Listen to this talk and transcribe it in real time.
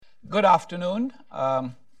Good afternoon.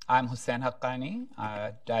 I'm Hussein Haqqani,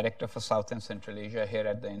 Director for South and Central Asia here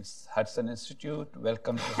at the Hudson Institute.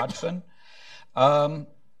 Welcome to Hudson. For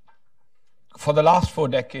the last 4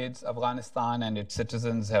 decades, Afghanistan and its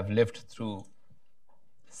citizens have lived through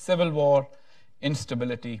civil war,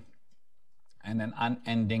 instability, and an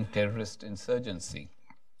unending terrorist insurgency.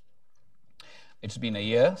 It's been a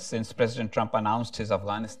year since President Trump announced his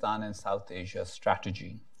Afghanistan and South Asia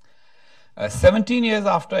strategy. 17 years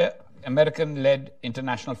after American-led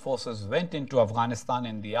international forces went into Afghanistan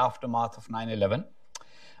in the aftermath of 9/11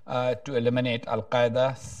 to eliminate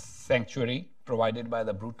Al-Qaeda sanctuary provided by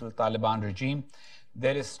the brutal Taliban regime,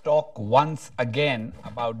 there is talk once again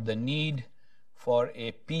about the need for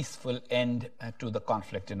a peaceful end to the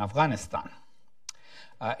conflict in Afghanistan.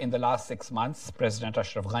 In the last 6 months, President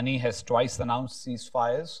Ashraf Ghani has twice announced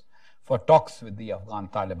ceasefires for talks with the Afghan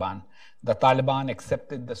Taliban. The Taliban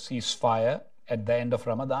accepted the ceasefire at the end of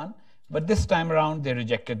Ramadan, but this time around they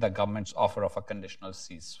rejected the government's offer of a conditional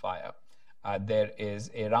ceasefire. There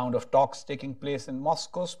is a round of talks taking place in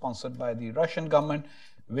Moscow, sponsored by the Russian government,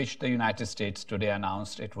 which the United States today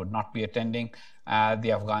announced it would not be attending.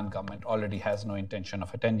 The Afghan government already has no intention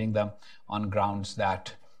of attending them on grounds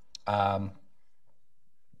that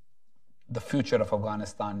the future of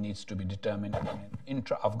Afghanistan needs to be determined in an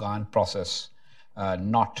intra-Afghan process,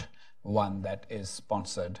 not one that is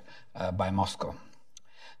sponsored by Moscow.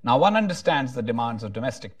 Now, one understands the demands of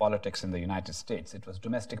domestic politics in the United States. It was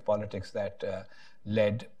domestic politics that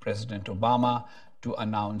led President Obama to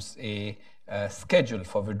announce a schedule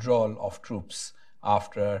for withdrawal of troops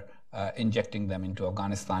after injecting them into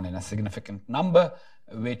Afghanistan in a significant number,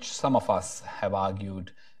 which some of us have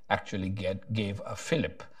argued actually gave a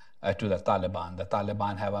fillip to the Taliban. The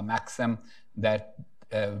Taliban have a maxim that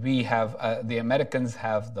the Americans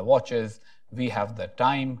have the watches, we have the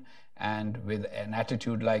time, and with an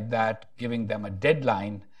attitude like that, giving them a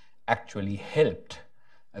deadline actually helped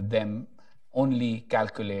them only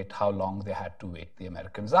calculate how long they had to wait the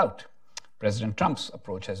Americans out. President Trump's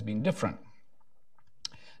approach has been different.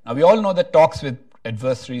 Now, we all know that talks with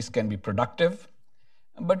adversaries can be productive,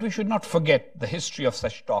 but we should not forget the history of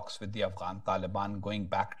such talks with the Afghan Taliban going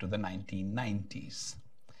back to the 1990s.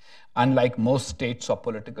 Unlike most states or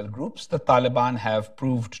political groups, the Taliban have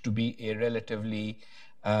proved to be a relatively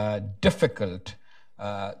difficult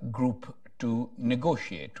group to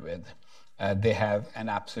negotiate with. They have an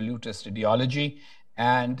absolutist ideology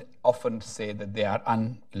and often say that they are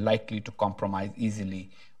unlikely to compromise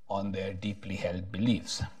easily on their deeply held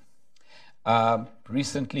beliefs.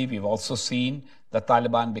 Recently, we've also seen the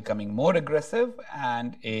Taliban becoming more aggressive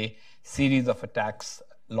and a series of attacks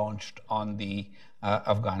launched on the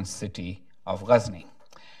Afghan city of Ghazni.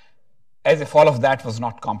 As if all of that was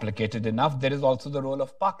not complicated enough, there is also the role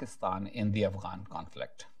of Pakistan in the Afghan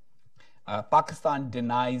conflict. Pakistan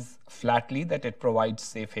denies flatly that it provides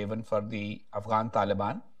safe haven for the Afghan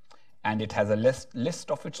Taliban, and it has a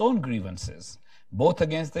list of its own grievances, both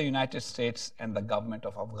against the United States and the government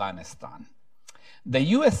of Afghanistan. The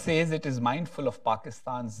US says it is mindful of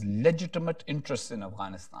Pakistan's legitimate interests in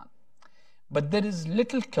Afghanistan, but there is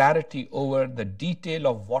little clarity over the detail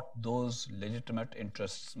of what those legitimate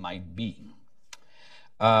interests might be.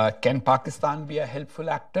 Can Pakistan be a helpful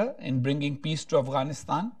actor in bringing peace to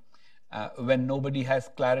Afghanistan when nobody has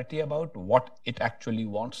clarity about what it actually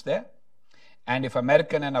wants there? And if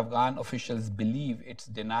American and Afghan officials believe its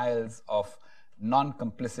denials of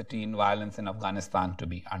non-complicity in violence in Afghanistan to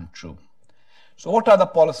be untrue. So what are the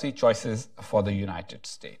policy choices for the United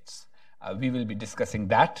States? We will be discussing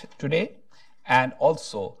that today, and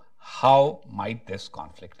also how might this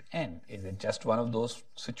conflict end? Is it just one of those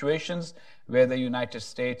situations where the United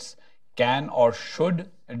States can or should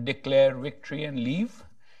declare victory and leave?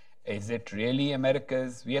 Is it really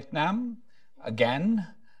America's Vietnam again?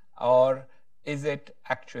 Or is it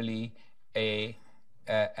actually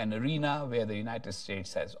an arena where the United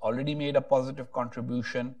States has already made a positive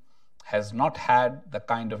contribution, has not had the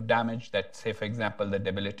kind of damage that, say, for example, the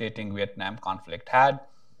debilitating Vietnam conflict had,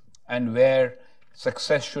 and where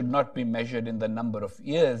success should not be measured in the number of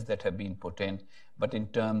years that have been put in, but in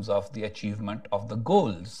terms of the achievement of the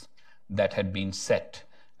goals that had been set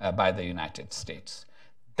by the United States.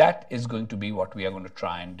 That is going to be what we are going to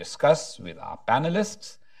try and discuss with our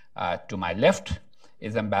panelists. To my left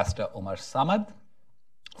is Ambassador Omar Samad,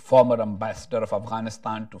 former ambassador of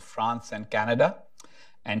Afghanistan to France and Canada,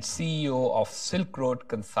 and CEO of Silk Road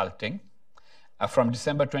Consulting. From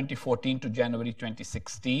December 2014 to January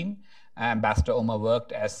 2016, Ambassador Omar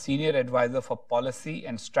worked as Senior Advisor for Policy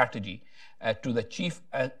and Strategy to the Chief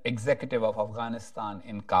Executive of Afghanistan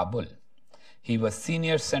in Kabul. He was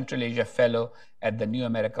Senior Central Asia Fellow at the New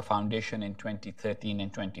America Foundation in 2013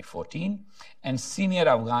 and 2014, and Senior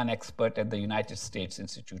Afghan Expert at the United States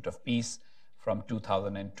Institute of Peace from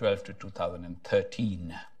 2012 to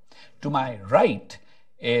 2013. To my right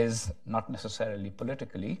is, not necessarily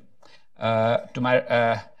politically, to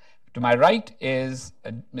my right is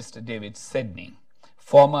Mr. David Sedney,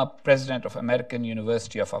 former president of American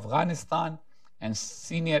University of Afghanistan and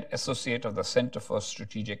senior associate of the Center for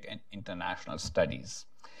Strategic and International Studies.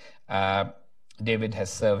 David has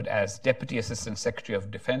served as Deputy Assistant Secretary of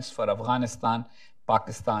Defense for Afghanistan,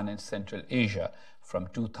 Pakistan, and Central Asia from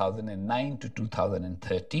 2009 to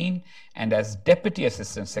 2013, and as Deputy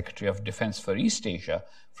Assistant Secretary of Defense for East Asia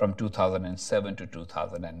from 2007 to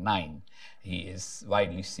 2009. He is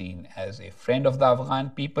widely seen as a friend of the Afghan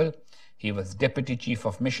people. He was Deputy Chief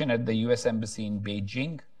of Mission at the U.S. Embassy in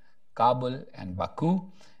Beijing, Kabul, and Baku,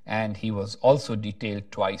 and he was also detailed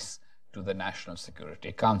twice to the National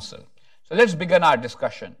Security Council. So let's begin our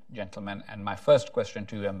discussion, gentlemen. And my first question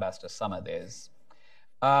to you, Ambassador Samad, is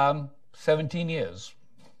 17 years.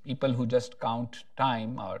 People who just count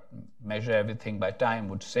time or measure everything by time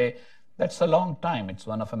would say that's a long time. It's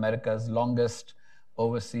one of America's longest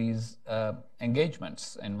overseas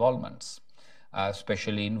engagements, involvements,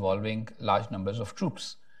 especially involving large numbers of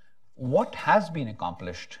troops. What has been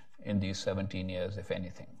accomplished in these 17 years, if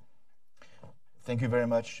anything? Thank you very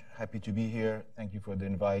much. Happy to be here. Thank you for the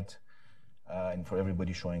invite and for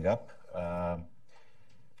everybody showing up.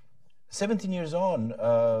 17 years on,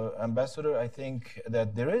 Ambassador, I think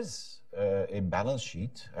that there is a balance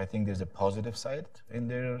sheet. I think there's a positive side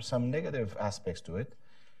and there are some negative aspects to it.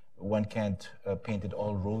 One can't paint it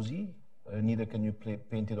all rosy, neither can you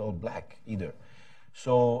paint it all black either.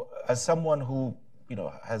 So as someone who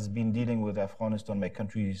has been dealing with Afghanistan, my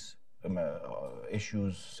country's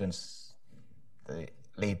issues since the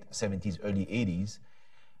late 70s, early 80s,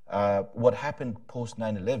 what happened post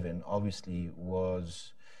 9/11 obviously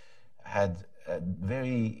had a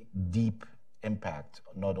very deep impact,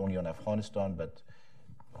 not only on Afghanistan, but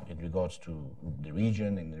in regards to the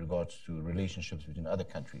region, in regards to relationships between other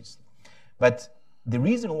countries. But the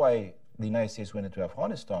reason why the United States went into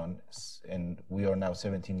Afghanistan, and we are now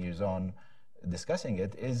 17 years on discussing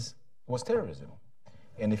it, was terrorism.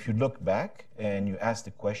 And if you look back and you ask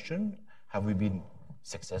the question, have we been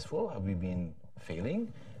successful? Have we been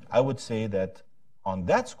failing? I would say that on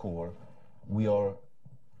that score, we are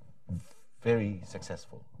very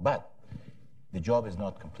successful. But the job is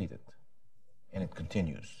not completed, and it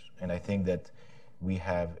continues. And I think that we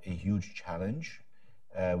have a huge challenge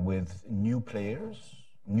with new players,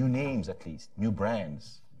 new names at least, new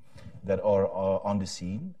brands that are on the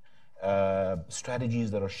scene, strategies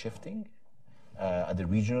that are shifting at the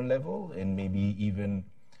regional level, and maybe even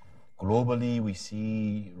globally. We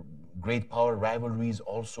see great power rivalries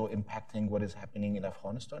also impacting what is happening in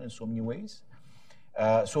Afghanistan in so many ways.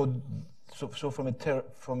 So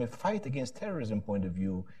from a fight against terrorism point of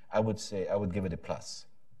view, I would say I would give it a plus.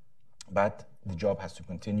 But the job has to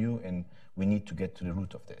continue, and we need to get to the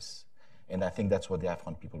root of this. And I think that's what the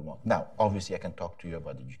Afghan people want. Now, obviously, I can talk to you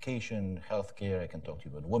about education, healthcare. I can talk to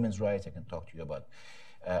you about women's rights. I can talk to you about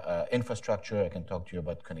infrastructure. I can talk to you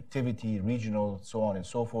about connectivity, regional, so on and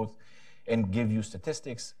so forth, and give you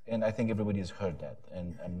statistics. And I think everybody has heard that,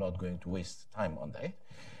 and I'm not going to waste time on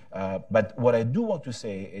that. But what I do want to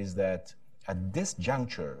say is that at this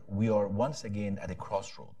juncture, we are once again at a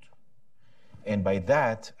crossroad. And by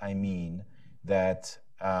that, I mean that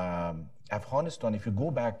Afghanistan, if you go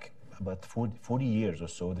back about 40 years or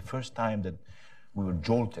so, the first time that we were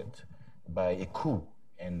jolted by a coup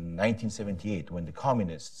in 1978, when the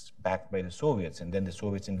communists, backed by the Soviets, and then the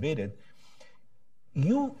Soviets invaded,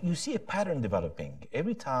 you see a pattern developing.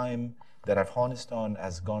 Every time that Afghanistan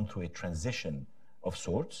has gone through a transition of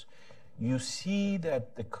sorts, you see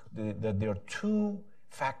that that there are two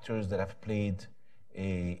factors that have played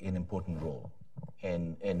an important role.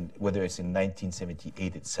 And whether it's in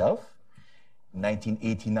 1978 itself,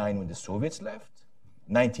 1989 when the Soviets left,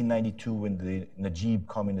 1992 when the Najib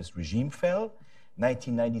communist regime fell,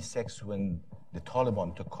 1996 when the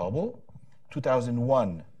Taliban took Kabul,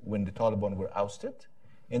 2001 when the Taliban were ousted,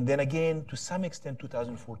 and then again to some extent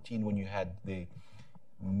 2014 when you had the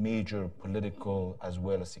major political as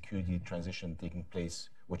well as security transition taking place,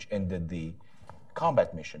 which ended the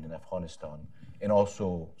combat mission in Afghanistan and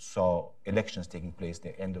also saw elections taking place at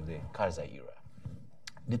the end of the Karzai era.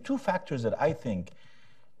 The two factors that I think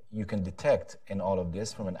you can detect in all of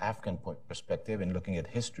this from an Afghan perspective and looking at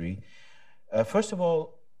history, first of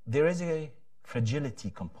all, there is a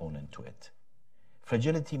fragility component to it.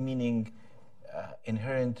 Fragility meaning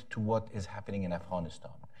inherent to what is happening in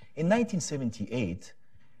Afghanistan. In 1978,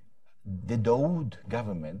 the Daoud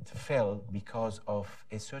government fell because of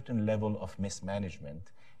a certain level of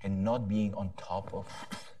mismanagement and not being on top of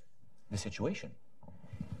the situation.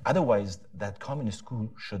 Otherwise, that communist coup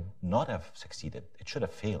should not have succeeded. It should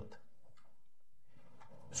have failed.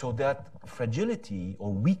 So that fragility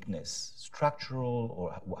or weakness, structural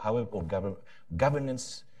or however, or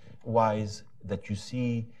governance-wise, that you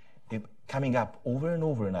see coming up over and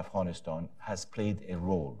over in Afghanistan has played a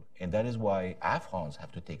role. And that is why Afghans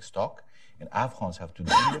have to take stock, and Afghans have to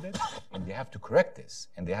deal with it, and they have to correct this,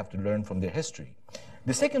 and they have to learn from their history.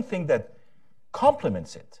 The second thing that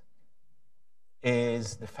complements it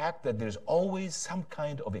is the fact that there's always some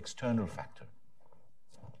kind of external factor.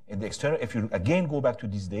 And the external, if you again go back to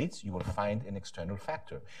these dates, you will find an external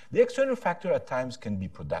factor. The external factor at times can be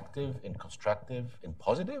productive and constructive and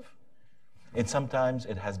positive, and sometimes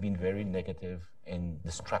it has been very negative and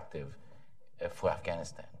destructive for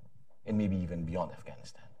Afghanistan, and maybe even beyond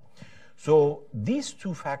Afghanistan. So these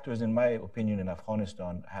two factors, in my opinion, in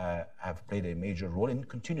Afghanistan have played a major role and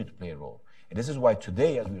continue to play a role. And this is why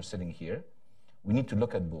today, as we are sitting here, we need to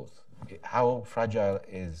look at both. How fragile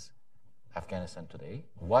is Afghanistan today?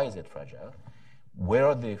 Why is it fragile? Where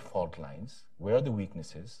are the fault lines? Where are the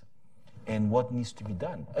weaknesses? And what needs to be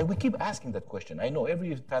done? And we keep asking that question. I know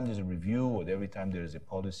every time there's a review or every time there is a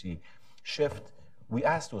policy shift, we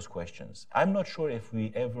ask those questions. I'm not sure if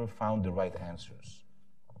we ever found the right answers.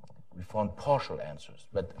 We found partial answers.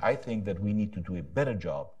 But I think that we need to do a better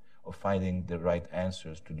job of finding the right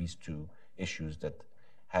answers to these two issues that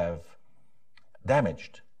have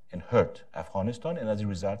damaged and hurt Afghanistan, and as a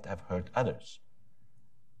result have hurt others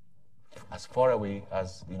as far away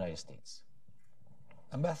as the United States.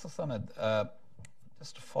 Ambassador Samad,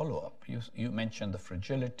 just to follow up, you mentioned the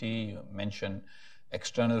fragility, you mentioned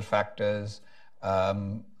external factors.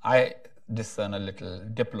 I discern a little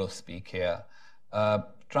Diplo speak here.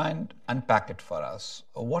 Try and unpack it for us.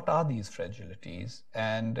 What are these fragilities,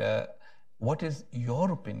 and what is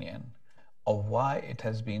your opinion of why it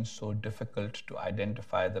has been so difficult to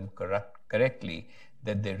identify them correctly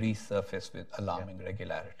that they resurface with alarming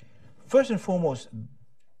regularity? First and foremost,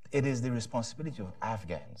 it is the responsibility of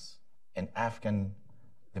Afghans and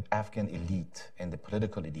the Afghan elite and the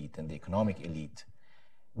political elite and the economic elite,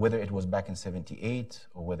 whether it was back in '78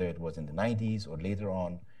 or whether it was in the '90s or later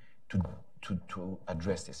on, to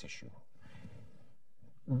address this issue.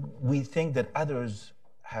 We think that others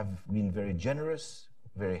have been very generous,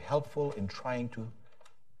 very helpful in trying to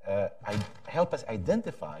help us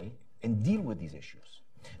identify and deal with these issues.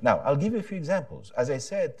 Now, I'll give you a few examples. As I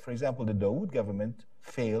said, for example, the Daoud government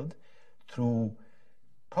failed through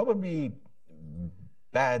probably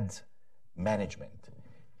bad management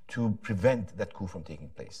to prevent that coup from taking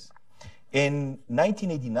place. In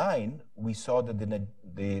 1989, we saw that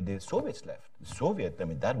the Soviets left.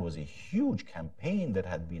 That was a huge campaign that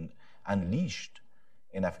had been unleashed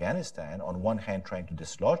in Afghanistan, on one hand trying to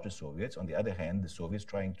dislodge the Soviets, on the other hand, the Soviets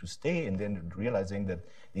trying to stay and then realizing that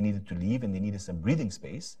they needed to leave and they needed some breathing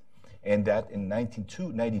space. And that in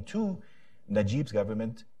 1992, Najib's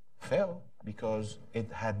government fell because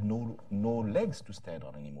it had no legs to stand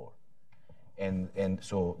on anymore. And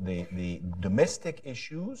so the domestic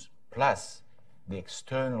issues plus the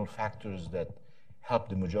external factors that helped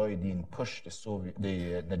the Mujahideen push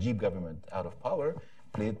the Najib government out of power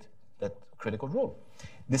played that critical role.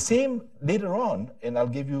 The same later on, and I'll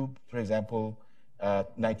give you, for example,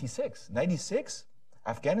 96. 96,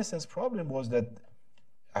 Afghanistan's problem was that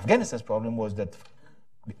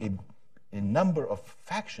a number of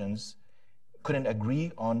factions couldn't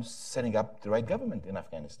agree on setting up the right government in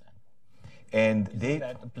Afghanistan. And is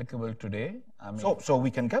that applicable today? I mean, so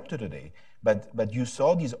we can get to today, but you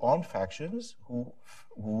saw these armed factions who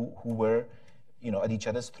were, at each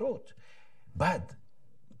other's throat. But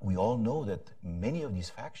we all know that many of these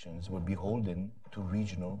factions were beholden to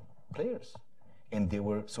regional players, and they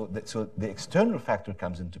were so the external factor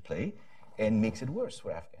comes into play and makes it worse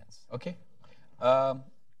for Afghans. Okay,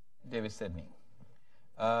 David Sidney,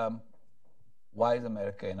 why is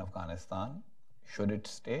America in Afghanistan? Should it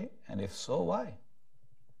stay? And if so, why?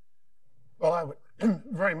 Well, I would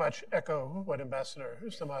very much echo what Ambassador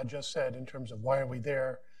Samad just said in terms of why are we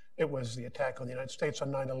there. It was the attack on the United States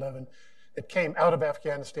on 9/11. It came out of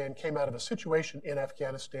Afghanistan, came out of a situation in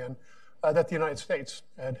Afghanistan that the United States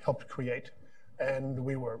had helped create. And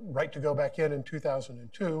we were right to go back in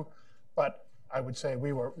 2002, but I would say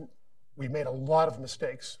we made a lot of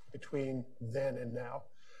mistakes between then and now.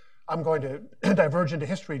 I'm going to diverge into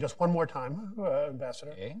history just one more time,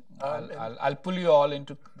 Ambassador. Okay. I'll pull you all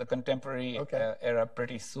into the contemporary era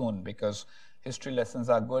pretty soon, because history lessons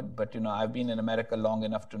are good, but I've been in America long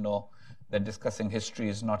enough to know that discussing history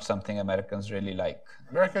is not something Americans really like.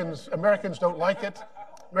 Americans don't like it.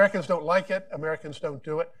 Americans don't like it. Americans don't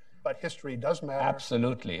do it. But history does matter.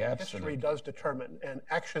 Absolutely. History does determine, and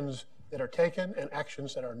actions that are taken and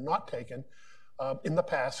actions that are not taken in the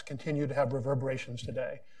past continue to have reverberations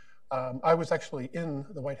today. I was actually in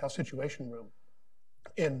the White House Situation Room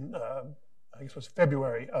in, I guess it was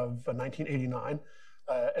February of 1989,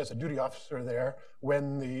 as a duty officer there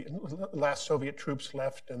when the last Soviet troops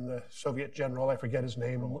left and the Soviet general, I forget his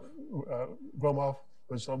name, Gromov,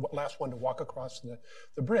 was the last one to walk across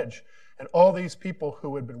the bridge. And all these people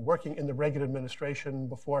who had been working in the Reagan administration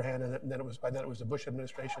beforehand, and then by then it was the Bush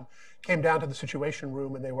administration, came down to the Situation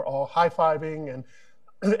Room and they were all high-fiving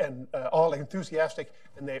and all enthusiastic,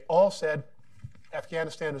 and they all said,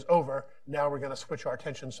 Afghanistan is over, now we're going to switch our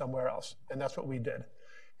attention somewhere else. And that's what we did.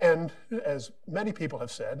 And as many people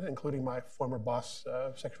have said, including my former boss,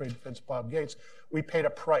 Secretary of Defense Bob Gates, we paid a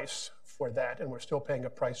price for that, and we're still paying a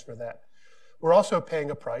price for that. We're also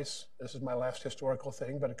paying a price, this is my last historical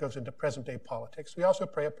thing, but it goes into present day politics. We also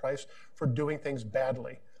pay a price for doing things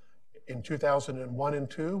badly. In 2001 and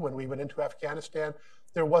 2, when we went into Afghanistan,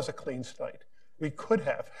 there was a clean slate. We could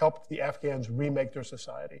have helped the Afghans remake their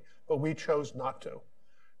society, but we chose not to.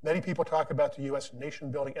 Many people talk about the US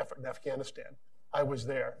nation building effort in Afghanistan. I was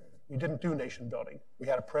there. We didn't do nation building. We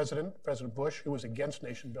had a president, President Bush, who was against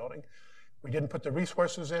nation building. We didn't put the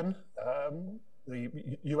resources in.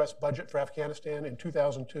 The US budget for Afghanistan in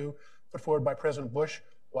 2002, put forward by President Bush,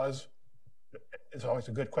 it's always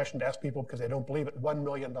a good question to ask people because they don't believe it, $1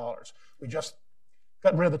 million. We just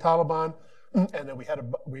got rid of the Taliban, and then we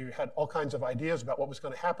had all kinds of ideas about what was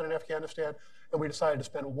going to happen in Afghanistan, and we decided to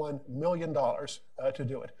spend $1 million to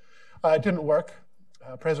do it. It didn't work.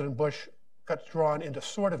 President Bush got drawn into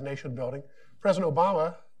sort of nation building. President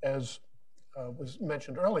Obama, as was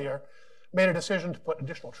mentioned earlier, made a decision to put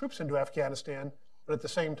additional troops into Afghanistan, but at the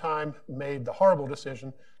same time made the horrible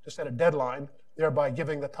decision to set a deadline, thereby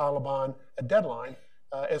giving the Taliban a deadline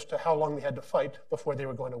as to how long they had to fight before they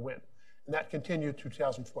were going to win. And that continued to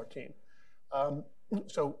 2014.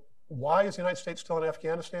 So why is the United States still in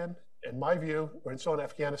Afghanistan? In my view, we're still in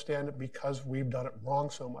Afghanistan because we've done it wrong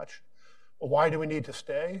so much. Well, why do we need to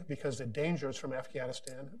stay? Because the dangers from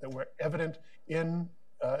Afghanistan that were evident in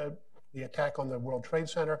the attack on the World Trade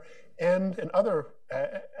Center and in other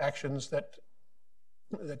actions that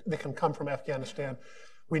can come from Afghanistan.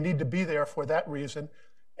 We need to be there for that reason.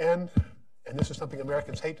 And this is something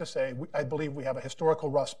Americans hate to say, I believe we have a historical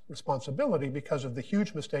responsibility because of the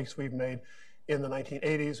huge mistakes we've made in the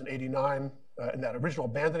 1980s and 89, in that original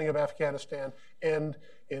abandoning of Afghanistan, and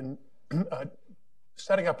in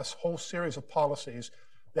setting up a whole series of policies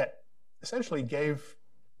that essentially gave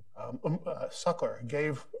succor,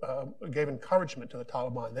 gave encouragement to the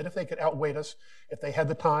Taliban, that if they could outweight us, if they had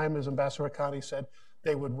the time, as Ambassador Haqqani said,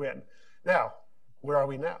 they would win. Now, where are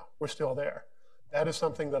we now? We're still there. That is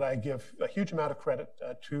something that I give a huge amount of credit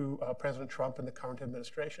to President Trump and the current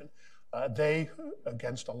administration. They,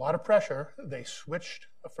 against a lot of pressure, they switched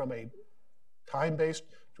from a time-based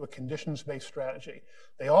to a conditions-based strategy.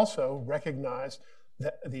 They also recognized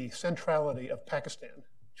the centrality of Pakistan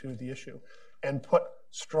to the issue and put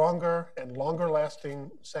stronger and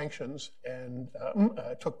longer-lasting sanctions and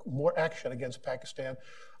took more action against Pakistan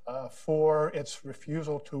for its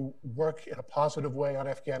refusal to work in a positive way on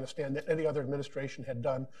Afghanistan than any other administration had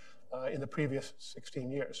done in the previous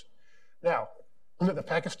 16 years. Now, the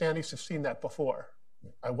Pakistanis have seen that before.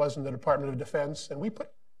 I was in the Department of Defense, and we put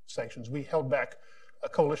sanctions. We held back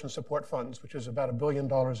coalition support funds, which is about $1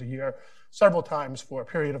 billion a year, several times for a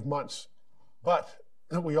period of months. But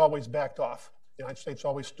we always backed off. The United States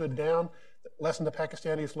always stood down. The lesson the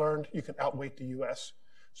Pakistanis learned, you can outweight the US.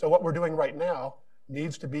 So what we're doing right now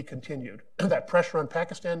needs to be continued. That pressure on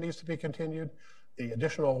Pakistan needs to be continued. The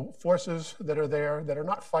additional forces that are there that are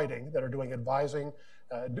not fighting, that are doing advising,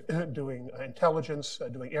 doing intelligence,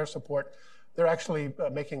 doing air support, they're actually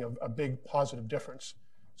making a big positive difference.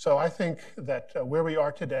 So I think that where we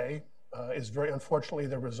are today is very unfortunately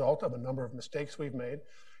the result of a number of mistakes we've made,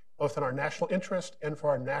 both in our national interest and for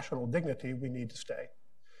our national dignity. We need to stay.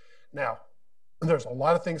 Now, there's a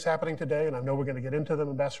lot of things happening today, and I know we're going to get into them,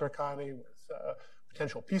 Ambassador Haqqani, with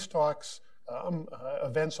potential peace talks,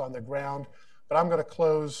 events on the ground. But I'm going to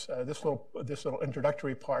close this little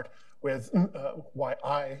introductory part with why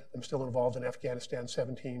I am still involved in Afghanistan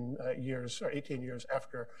 17 years or 18 years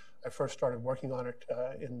after I first started working on it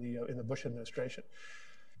in the Bush administration.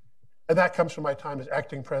 And that comes from my time as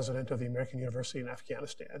acting president of the American University in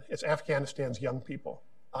Afghanistan. It's Afghanistan's young people.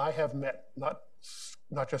 I have met not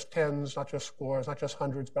just tens, not just scores, not just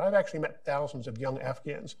hundreds, but I've actually met thousands of young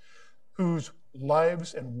Afghans whose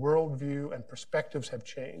lives and worldview and perspectives have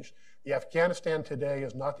changed. The Afghanistan today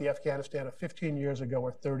is not the Afghanistan of 15 years ago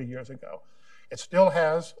or 30 years ago. It still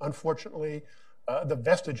has, unfortunately, the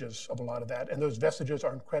vestiges of a lot of that, and those vestiges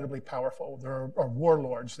are incredibly powerful. There are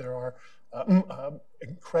warlords, there are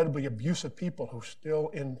incredibly abusive people who are still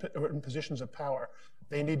in positions of power.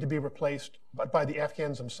 They need to be replaced, but by the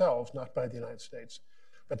Afghans themselves, not by the United States.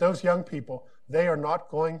 But those young people, they are not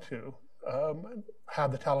going to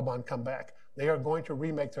have the Taliban come back. They are going to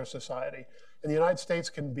remake their society. And the United States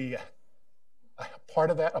can be a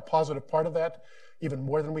part of that, a positive part of that, even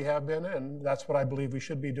more than we have been, and that's what I believe we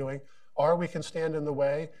should be doing. Or we can stand in the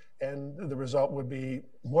way, and the result would be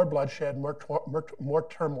more bloodshed, more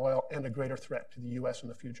turmoil, and a greater threat to the U.S. in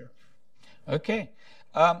the future. Okay.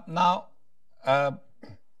 Now,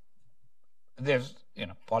 there's,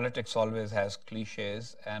 politics always has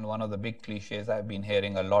cliches, and one of the big cliches I've been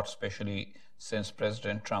hearing a lot, especially since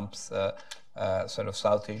President Trump's sort of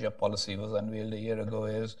South Asia policy was unveiled a year ago,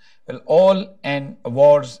 is, well, all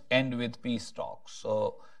wars end with peace talks.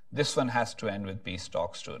 So this one has to end with peace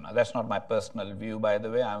talks too. Now, that's not my personal view, by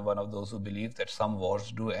the way. I'm one of those who believe that some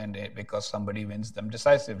wars do end because somebody wins them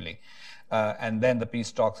decisively. And then the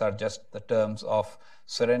peace talks are just the terms of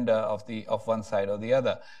surrender of one side or the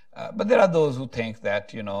other. But there are those who think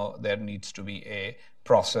that, there needs to be a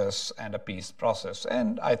process and a peace process.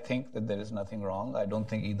 And I think that there is nothing wrong. I don't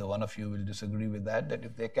think either one of you will disagree with that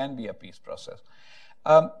if there can be a peace process.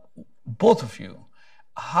 Both of you,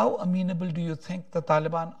 how amenable do you think the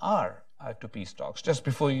Taliban are to peace talks? Just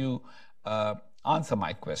before you answer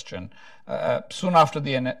my question, soon after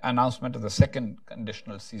the announcement of the second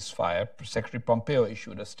conditional ceasefire, Secretary Pompeo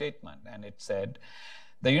issued a statement, and it said,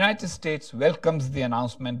 "The United States welcomes the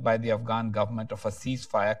announcement by the Afghan government of a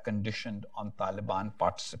ceasefire conditioned on Taliban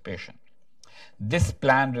participation. This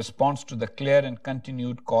plan responds to the clear and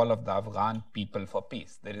continued call of the Afghan people for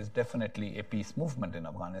peace." There is definitely a peace movement in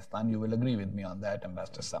Afghanistan. You will agree with me on that,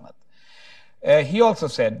 Ambassador Samad. He also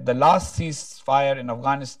said, "The last ceasefire in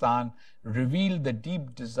Afghanistan revealed the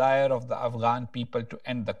deep desire of the Afghan people to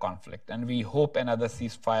end the conflict, and we hope another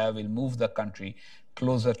ceasefire will move the country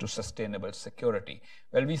closer to sustainable security."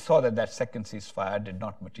 Well, we saw that second ceasefire did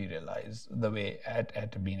not materialize the way it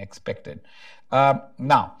had been expected.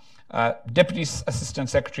 Now, Deputy Assistant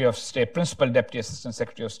Secretary of State, Principal Deputy Assistant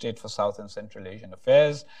Secretary of State for South and Central Asian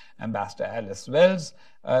Affairs, Ambassador Alice Wells,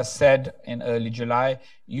 said in early July,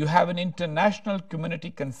 "You have an international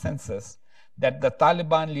community consensus that the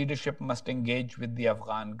Taliban leadership must engage with the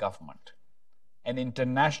Afghan government." An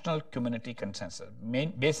international community consensus,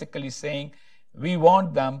 basically saying we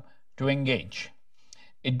want them to engage.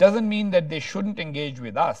 It doesn't mean that they shouldn't engage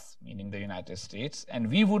with us, meaning the United States, and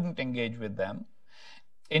we wouldn't engage with them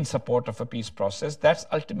in support of a peace process. That's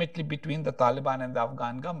ultimately between the Taliban and the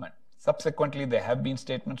Afghan government. Subsequently, there have been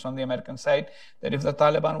statements on the American side that if the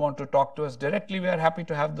Taliban want to talk to us directly, we are happy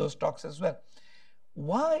to have those talks as well.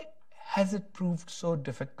 Why has it proved so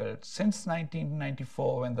difficult since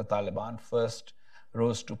 1994, when the Taliban first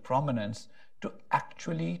rose to prominence, to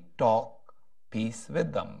actually talk peace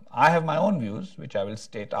with them? I have my own views, which I will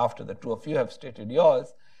state after the two of you have stated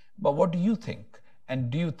yours, but what do you think? And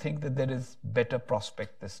do you think that there is better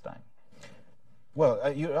prospect this time?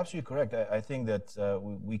 Well, you're absolutely correct. I think that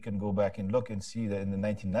we can go back and look and see that in the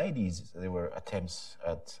 1990s, there were attempts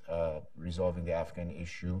at resolving the Afghan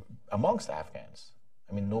issue amongst Afghans.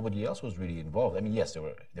 I mean, nobody else was really involved. I mean, yes, they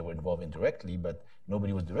were involved indirectly, but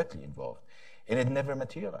nobody was directly involved. And it never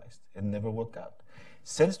materialized. It never worked out.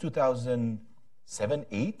 Since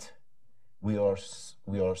 2007-8, we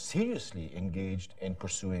are seriously engaged in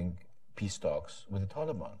pursuing peace talks with the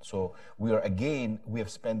Taliban. So we have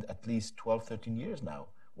spent at least 12, 13 years now,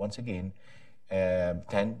 once again,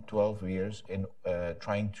 10, 12 years in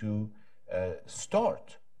trying to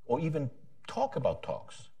start or even talk about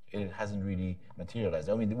talks. It hasn't really materialized.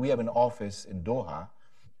 I mean, we have an office in Doha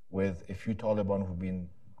with a few Taliban who've been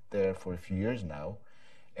there for a few years now,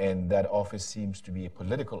 and that office seems to be a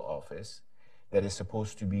political office that is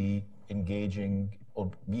supposed to be engaging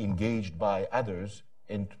or be engaged by others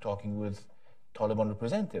into talking with Taliban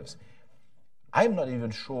representatives. I'm not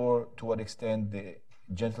even sure to what extent the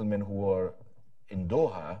gentlemen who are in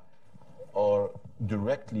Doha are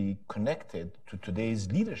directly connected to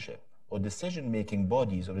today's leadership or decision-making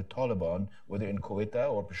bodies of the Taliban, whether in Quetta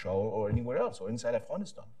or Peshawar or anywhere else, or inside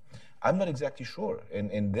Afghanistan. I'm not exactly sure,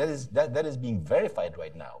 and that is being verified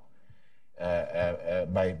right now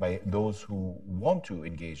by those who want to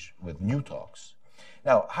engage with new talks.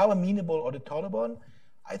 Now, how amenable are the Taliban?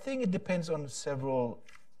 I think it depends on several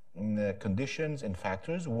conditions and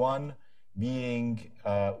factors. One being,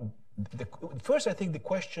 first, I think the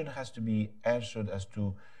question has to be answered as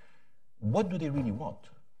to what do they really want?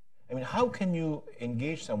 I mean, how can you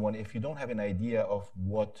engage someone if you don't have an idea of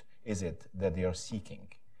what is it that they are seeking?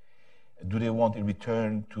 Do they want a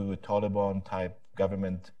return to a Taliban-type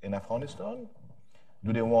government in Afghanistan?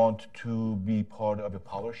 Do they want to be part of a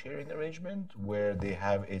power-sharing arrangement where they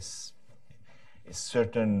have a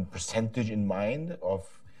certain percentage in mind of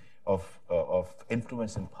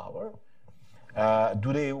influence and power?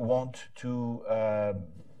 Do they want to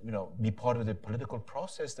be part of the political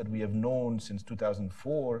process that we have known since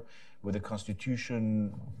 2004 with a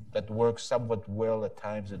constitution that works somewhat well at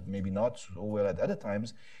times and maybe not so well at other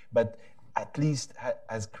times, but at least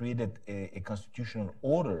has created a constitutional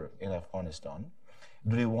order in Afghanistan?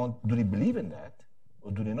 Do they believe in that,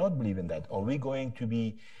 or do they not believe in that? Are we going to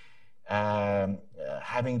be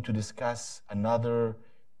having to discuss another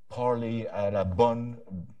parley a la Bonn,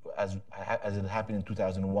 as it happened in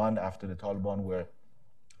 2001 after the Taliban were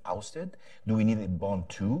ousted? Do we need a Bonn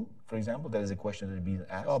 2, for example? That is a question that is being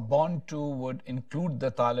asked. Bonn 2 would include the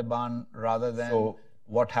Taliban rather than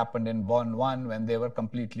what happened in Bonn 1 when they were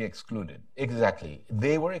completely excluded. Exactly.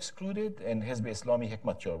 They were excluded, and Hizb Islami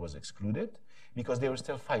Hikmatyar was excluded because they were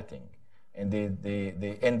still fighting. And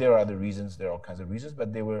and there are other reasons, there are all kinds of reasons,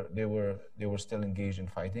 but they were still engaged in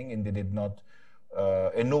fighting, and they did not,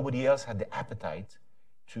 and nobody else had the appetite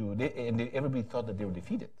to, everybody thought that they were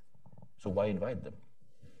defeated. So why invite them?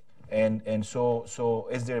 And so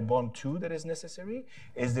is there a Bonn 2 that is necessary?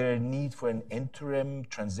 Is there a need for an interim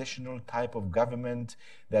transitional type of government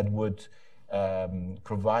that would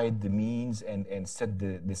provide the means and set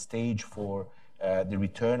the stage for the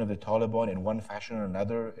return of the Taliban in one fashion or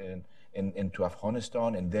another into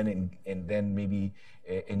Afghanistan, and then maybe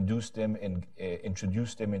induce them and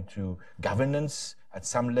introduce them into governance at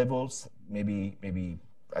some levels, maybe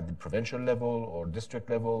at the provincial level or district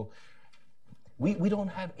level? We don't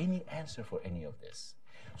have any answer for any of this.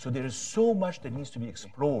 So there is so much that needs to be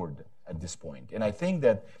explored at this point. And I think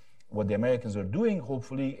that what the Americans are doing,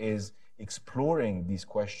 hopefully, is exploring these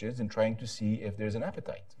questions and trying to see if there's an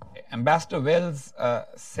appetite. Ambassador Wells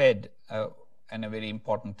said, and a very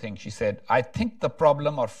important thing, she said, "I think the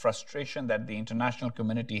problem or frustration that the international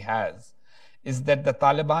community has is that the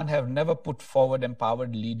Taliban have never put forward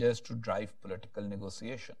empowered leaders to drive political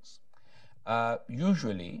negotiations.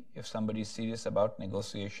 Usually, if somebody is serious about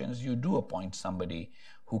negotiations, you do appoint somebody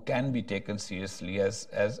who can be taken seriously as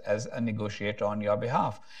a negotiator on your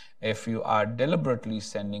behalf. If you are deliberately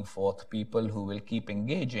sending forth people who will keep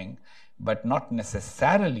engaging, but not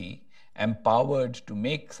necessarily empowered to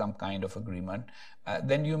make some kind of agreement,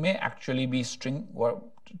 then you may actually be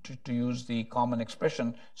to use the common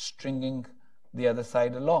expression, stringing the other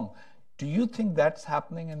side along." Do you think that's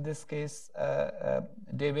happening in this case,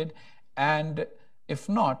 David? And if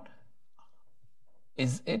not,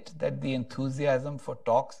 is it that the enthusiasm for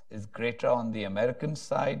talks is greater on the American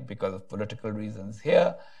side because of political reasons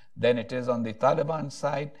here than it is on the Taliban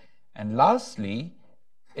side? And lastly,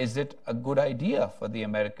 is it a good idea for the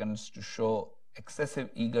Americans to show excessive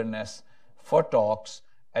eagerness for talks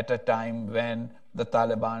at a time when the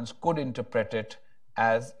Taliban could interpret it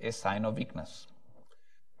as a sign of weakness?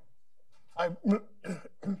 I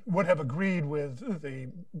would have agreed with the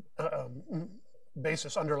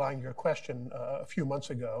basis underlying your question a few months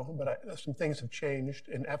ago, but some things have changed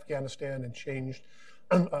in Afghanistan and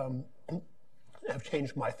have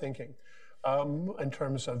changed my thinking in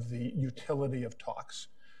terms of the utility of talks.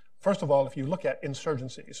 First of all, if you look at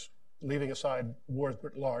insurgencies, leaving aside wars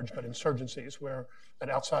writ large, but insurgencies where a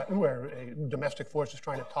domestic force is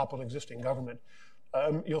trying to topple an existing government,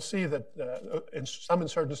 you'll see that some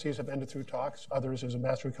insurgencies have ended through talks. Others, as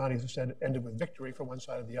Ambassador Khani has said, ended with victory for one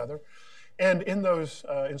side or the other. And in those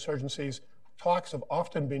insurgencies, talks have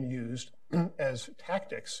often been used as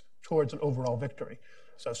tactics towards an overall victory.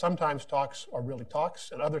 So sometimes talks are really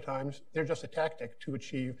talks, and other times they're just a tactic to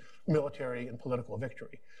achieve military and political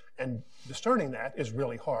victory. And discerning that is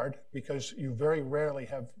really hard because you very rarely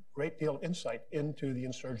have a great deal of insight into the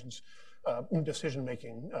insurgents'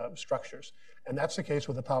 decision-making structures. And that's the case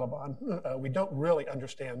with the Taliban. We don't really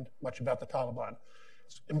understand much about the Taliban.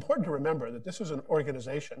 It's important to remember that this is an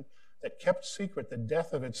organization that kept secret the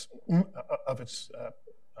death of its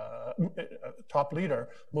top leader,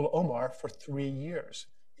 Mullah Omar, for 3 years.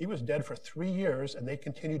 He was dead for 3 years, and they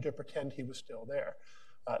continued to pretend he was still there.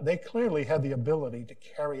 They clearly had the ability to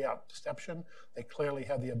carry out deception. They clearly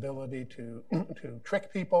had the ability to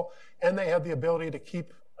trick people, and they had the ability to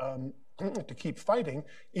keep to keep fighting,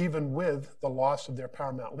 even with the loss of their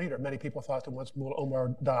paramount leader. Many people thought that once Mullah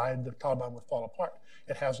Omar died, the Taliban would fall apart.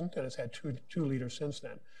 It hasn't, and it's had two leaders since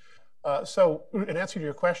then. So in answer to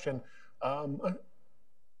your question,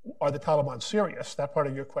 are the Taliban serious? That part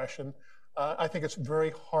of your question, I think it's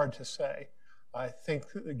very hard to say. I think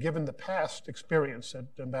given the past experience that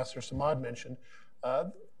Ambassador Samad mentioned,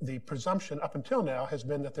 the presumption up until now has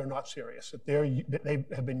been that they're not serious, that they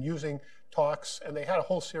have been using talks, and they had a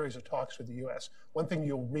whole series of talks with the U.S. One thing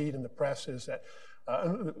you'll read in the press is that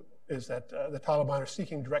the Taliban are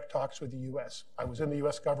seeking direct talks with the U.S. I was in the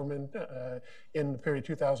U.S. government in the period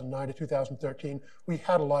 2009 to 2013. We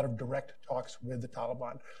had a lot of direct talks with the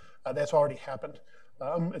Taliban. That's already happened.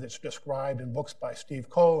 It's described in books by Steve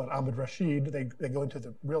Cole and Ahmed Rashid. They go into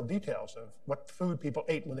the real details of what food people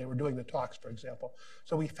ate when they were doing the talks, for example.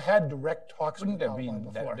 So we've had direct talks with the Taliban before. Wouldn't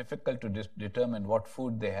it have been that difficult to determine what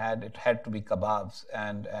food they had? It had to be kebabs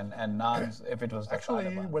and naans if it was the Actually,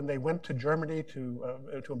 Taliban. when they went to Germany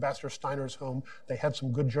to Ambassador Steiner's home, they had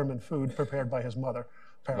some good German food prepared by his mother.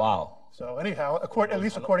 Apparently. Wow. So anyhow, at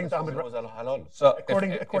least according to Ahmed halal. So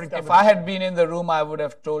if I had been in the room, I would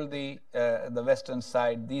have told the Western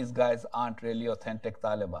side, these guys aren't really authentic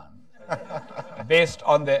Taliban, based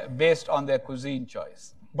on their cuisine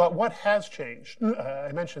choice. But what has changed,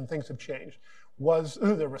 I mentioned things have changed, was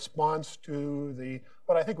the response to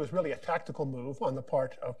what I think was really a tactical move on the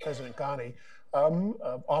part of President Ghani,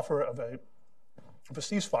 offer of a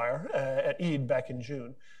ceasefire at Eid back in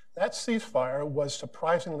June. That ceasefire was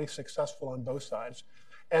surprisingly successful on both sides,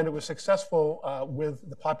 and it was successful with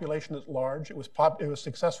the population at large. It was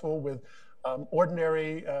successful with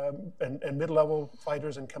ordinary and mid-level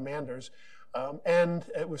fighters and commanders, and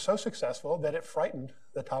it was so successful that it frightened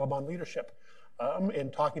the Taliban leadership.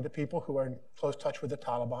 In talking to people who are in close touch with the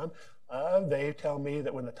Taliban, they tell me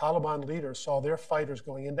that when the Taliban leaders saw their fighters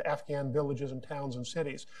going into Afghan villages and towns and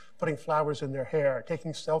cities, putting flowers in their hair,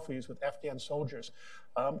 taking selfies with Afghan soldiers,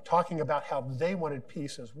 talking about how they wanted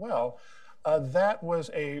peace as well, that was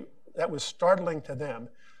startling to them,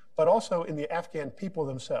 but also in the Afghan people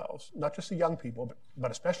themselves, not just the young people, but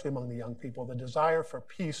especially among the young people, the desire for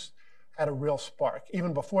peace had a real spark.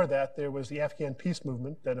 Even before that, there was the Afghan peace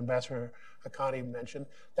movement that Ambassador Haqqani mentioned.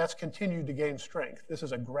 That's continued to gain strength. This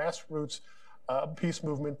is a grassroots peace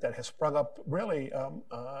movement that has sprung up really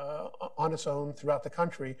on its own throughout the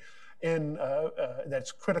country,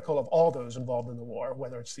 that's critical of all those involved in the war,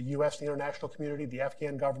 whether it's the U.S., the international community, the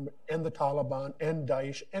Afghan government, and the Taliban, and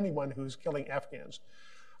Daesh, anyone who's killing Afghans.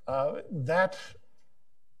 That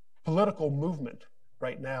political movement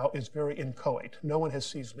right now is very inchoate. No one has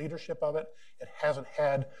seized leadership of it. It hasn't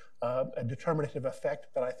had a determinative effect,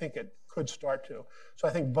 but I think it could start to. So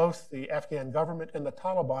I think both the Afghan government and the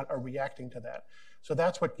Taliban are reacting to that. So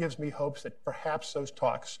that's what gives me hopes that perhaps those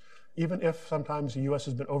talks, even if sometimes the U.S.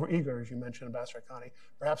 has been overeager, as you mentioned, Ambassador Haqqani,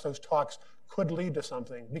 perhaps those talks could lead to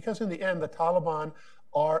something. Because in the end, the Taliban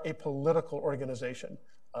are a political organization.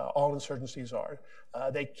 All insurgencies are.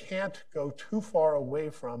 They can't go too far away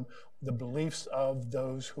from the beliefs of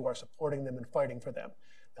those who are supporting them and fighting for them.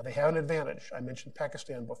 Now, they have an advantage. I mentioned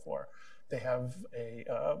Pakistan before. They have a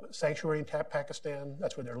sanctuary in Pakistan.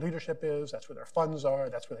 That's where their leadership is. That's where their funds are.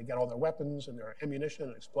 That's where they get all their weapons and their ammunition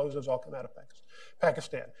and explosives all come out of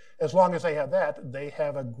Pakistan. As long as they have that, they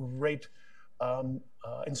have a great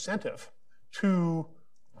incentive to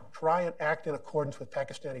try and act in accordance with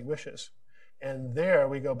Pakistani wishes. And there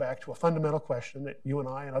we go back to a fundamental question that you and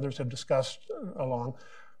I and others have discussed along.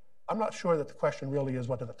 I'm not sure that the question really is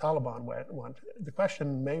what do the Taliban want. The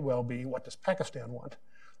question may well be what does Pakistan want?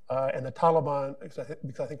 And the Taliban,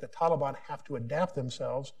 because I think the Taliban have to adapt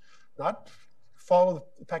themselves, not follow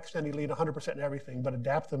the Pakistani lead 100% in everything, but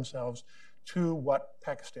adapt themselves to what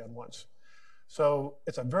Pakistan wants. So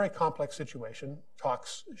it's a very complex situation.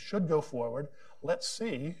 Talks should go forward. Let's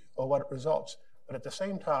see what it results. But at the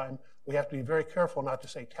same time, we have to be very careful not to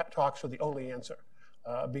say talks are the only answer,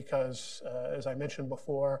 because as I mentioned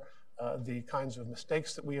before, the kinds of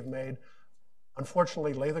mistakes that we have made,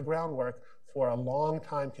 unfortunately, lay the groundwork for a long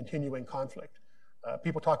time continuing conflict.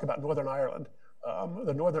 People talk about Northern Ireland.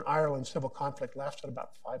 The Northern Ireland civil conflict lasted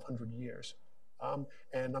about 500 years.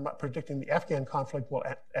 And I'm not predicting the Afghan conflict will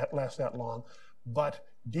last that long, but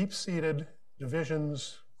deep-seated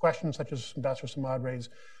divisions, questions such as Ambassador Samad raised,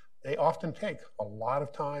 they often take a lot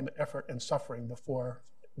of time, effort, and suffering before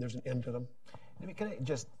there's an end to them. Can I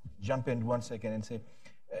just jump in 1 second and say,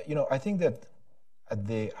 I think that at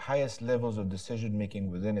the highest levels of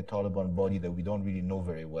decision-making within a Taliban body that we don't really know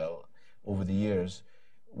very well over the years,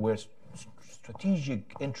 where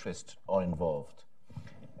strategic interests are involved.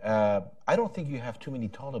 I don't think you have too many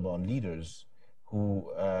Taliban leaders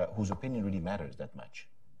whose opinion really matters that much.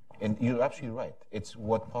 And you're absolutely right. It's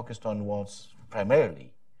what Pakistan wants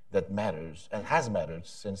primarily that matters and has mattered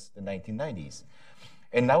since the 1990s.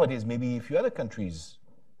 And nowadays, maybe a few other countries'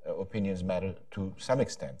 opinions matter to some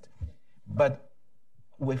extent. But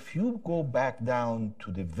if you go back down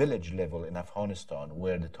to the village level in Afghanistan,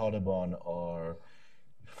 where the Taliban are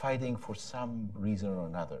fighting for some reason or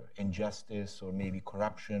another, injustice or maybe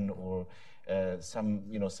corruption or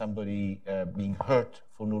somebody being hurt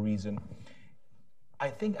for no reason, I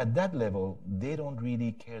think at that level, they don't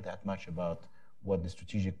really care that much about what the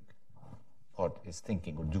strategic part is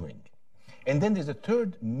thinking or doing. And then there's a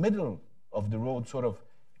third middle of the road, sort of,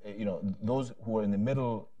 those who are in the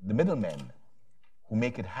middle, the middlemen, who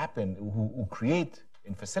make it happen, who create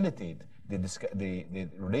and facilitate the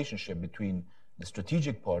relationship between the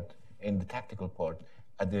strategic part and the tactical part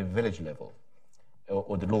at the village level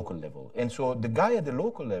or the local level. And so the guy at the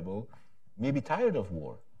local level may be tired of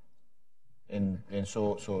war. And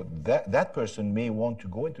so that person may want to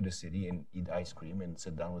go into the city and eat ice cream and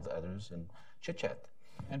sit down with others and chit-chat.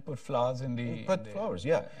 And put flowers in the... flowers,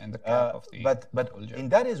 yeah. And the cap of the... But and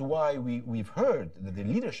that is why we've heard that the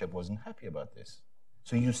leadership wasn't happy about this.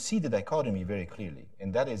 So you see the dichotomy very clearly,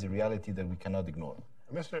 and that is a reality that we cannot ignore.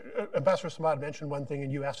 Ambassador Samad mentioned one thing,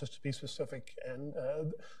 and you asked us to be specific, and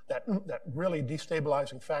that really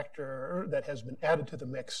destabilizing factor that has been added to the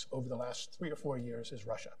mix over the last 3 or 4 years is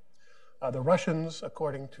Russia. The Russians,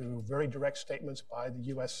 according to very direct statements by the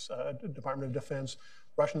U.S. Department of Defense,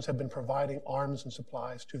 Russians have been providing arms and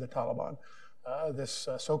supplies to the Taliban. This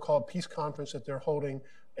so-called peace conference that they're holding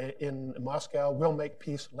in Moscow will make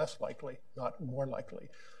peace less likely, not more likely.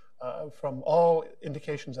 From all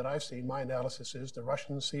indications that I've seen, my analysis is the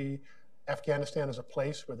Russians see Afghanistan as a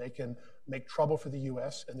place where they can make trouble for the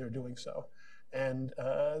U.S., and they're doing so. And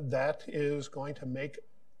that is going to make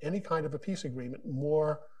any kind of a peace agreement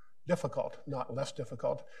more difficult, not less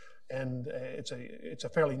difficult. And it's a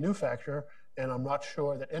fairly new factor, and I'm not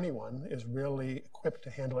sure that anyone is really equipped to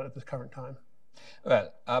handle it at the current time.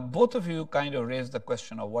 Well, both of you kind of raised the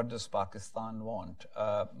question of what does Pakistan want.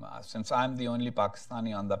 Since I'm the only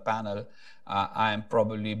Pakistani on the panel, I am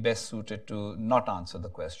probably best suited to not answer the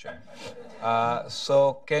question.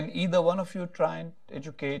 So can either one of you try and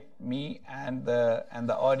educate me and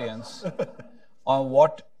the audience on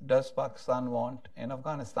what does Pakistan want in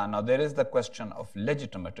Afghanistan? Now, there is the question of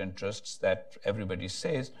legitimate interests that everybody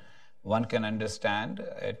says. One can understand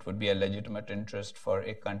it would be a legitimate interest for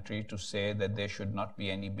a country to say that there should not be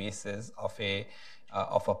any bases of a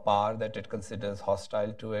power that it considers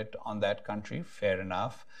hostile to it on that country, fair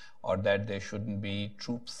enough, or that there shouldn't be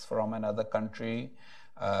troops from another country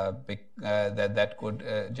that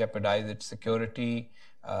could jeopardize its security,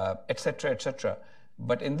 etc., etc.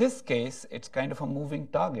 But in this case, it's kind of a moving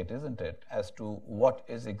target, isn't it, as to what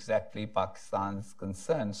is exactly Pakistan's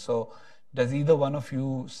concern. So does either one of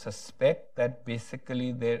you suspect that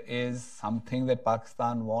basically there is something that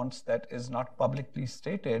Pakistan wants that is not publicly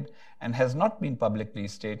stated and has not been publicly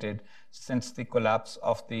stated since the collapse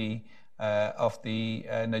of the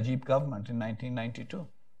Najib government in 1992?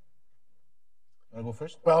 Want to go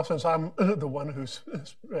first? Well, since I'm the one who's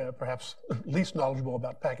perhaps least knowledgeable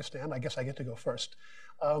about Pakistan, I guess I get to go first.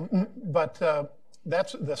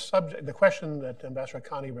 That's the subject. The question that Ambassador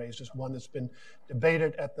Khani raised is one that's been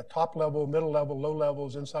debated at the top level, middle level, low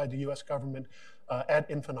levels inside the U.S. government ad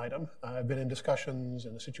infinitum. I've been in discussions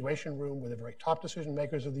in the Situation Room with the very top decision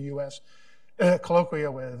makers of the U.S.,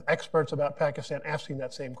 colloquia with experts about Pakistan asking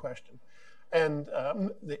that same question. And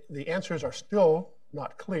the answers are still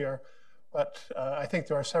not clear. But I think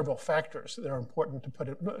there are several factors that are important to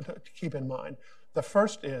keep in mind. The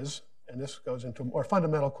first is, and this goes into a more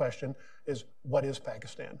fundamental question, is what is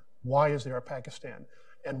Pakistan? Why is there a Pakistan?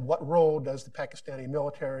 And what role does the Pakistani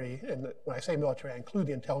military, and when I say military, I include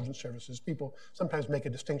the intelligence services. People sometimes make a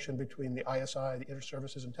distinction between the ISI, the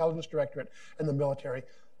Inter-Services Intelligence Directorate, and the military.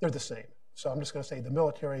 They're the same. So I'm just going to say the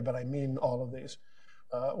military, but I mean all of these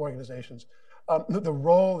organizations. The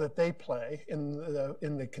role that they play in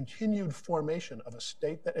the continued formation of a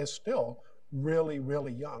state that is still really,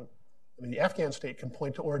 really young. I mean, the Afghan state can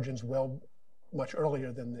point to origins much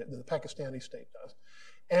earlier than the Pakistani state does.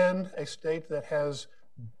 And a state that has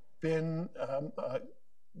been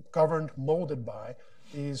governed, molded by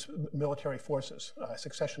these military forces,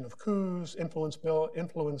 succession of coups, influence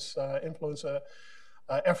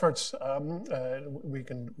efforts. We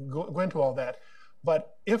can go into all that.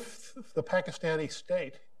 But if the Pakistani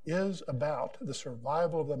state is about the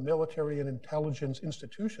survival of the military and intelligence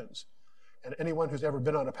institutions, and anyone who's ever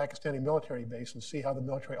been on a Pakistani military base and see how the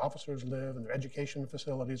military officers live and their education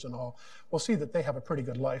facilities and all, will see that they have a pretty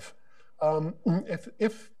good life.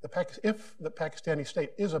 If the Pakistani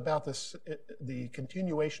state is about the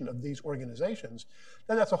continuation of these organizations,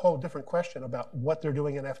 then that's a whole different question about what they're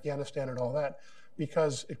doing in Afghanistan and all that,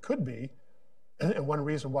 because it could be, and one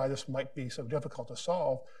reason why this might be so difficult to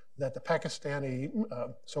solve, that the Pakistani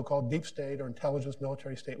so-called deep state or intelligence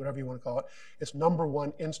military state, whatever you want to call it, its number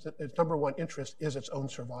one interest is its own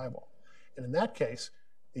survival. And in that case,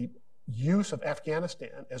 the use of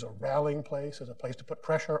Afghanistan as a rallying place, as a place to put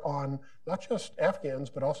pressure on not just Afghans,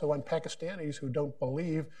 but also on Pakistanis who don't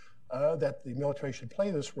believe that the military should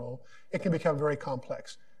play this role, it can become very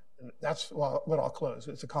complex. And that's what I'll close.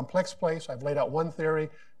 It's a complex place. I've laid out one theory.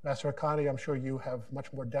 Ambassador Khani, I'm sure you have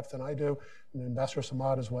much more depth than I do, and Ambassador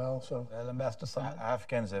Samad as well. So, well, Ambassador Samad.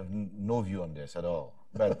 Afghans have no view on this at all.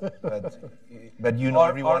 But you know,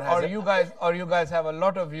 everyone has. Or you guys have a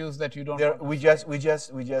lot of views that you don't. We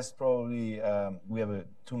just probably we have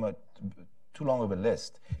too long of a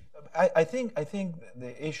list. I think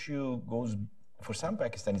the issue goes for some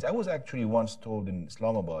Pakistanis. I was actually once told in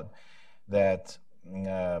Islamabad that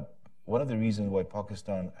one of the reasons why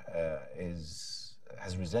Pakistan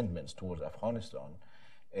has resentments towards Afghanistan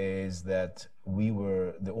is that we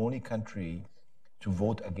were the only country to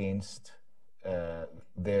vote against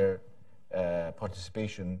their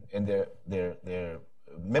participation in their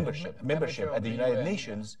membership at the United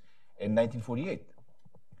Nations in 1948.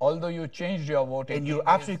 Although you changed your vote, and you're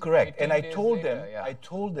absolutely correct. And I told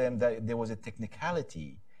them that there was a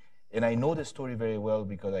technicality. And I know this story very well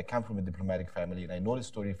because I come from a diplomatic family, and I know the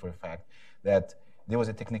story for a fact that there was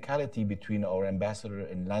a technicality between our ambassador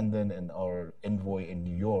in London and our envoy in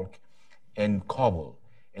New York and Kabul,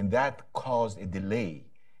 and that caused a delay.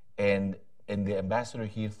 And the ambassador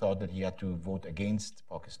here thought that he had to vote against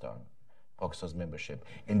Pakistan's membership.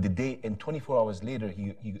 And 24 hours later,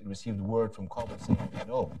 he received word from Kabul saying,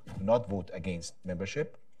 no, do not vote against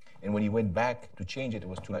membership. And when he went back to change it, it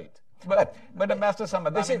was too late. But Ambassador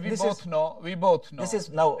Samad, we both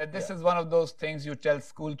know that this is one of those things you tell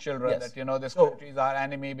school children, that this country is our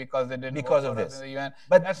enemy because they didn't vote for us in the UN.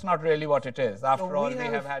 But that's not really what it is. After all, we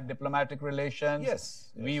have had diplomatic relations. Yes.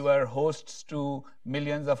 We were hosts to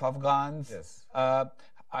millions of Afghans. Yes.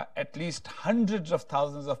 At least hundreds of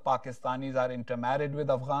thousands of Pakistanis are intermarried with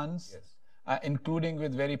Afghans. Yes. Including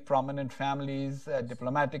with very prominent families,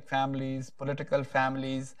 diplomatic families, political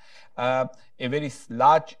families. A very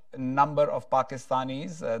large number of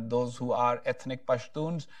Pakistanis, those who are ethnic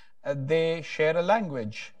Pashtuns, they share a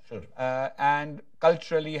language. Sure. And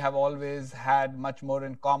culturally have always had much more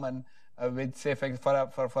in common with, say, for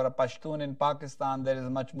a Pashtun in Pakistan, there is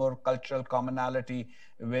much more cultural commonality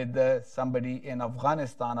with somebody in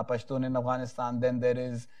Afghanistan, a Pashtun in Afghanistan, than there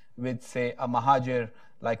is with, say, a Mahajir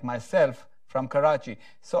like myself from Karachi.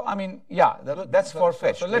 So, I mean, yeah. That's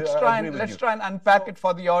far-fetched. So let's try and unpack it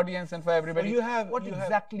for the audience and for everybody. So what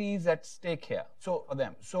exactly is at stake here for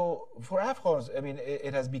them? So for Afghans, I mean,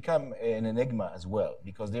 it has become an enigma as well,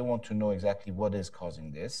 because they want to know exactly what is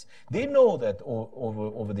causing this. They know that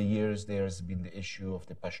over the years, there's been the issue of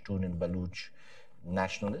the Pashtun and Baluch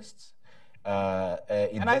nationalists.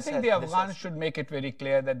 And I think the Afghans should make it very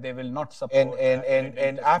clear that they will not support.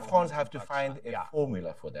 And Afghans have to find a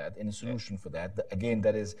formula for that and a solution for that. Again,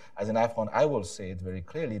 that is, as an Afghan, I will say it very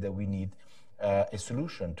clearly that we need a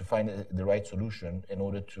solution to find the right solution in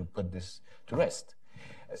order to put this to rest.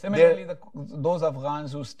 Similarly, those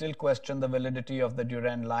Afghans who still question the validity of the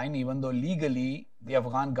Durand line, even though legally the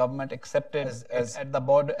Afghan government accepted at the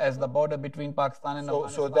border between Pakistan and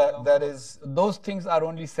Afghanistan. So that is, those things are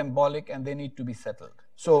only symbolic and they need to be settled.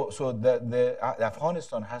 So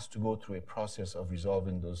Afghanistan has to go through a process of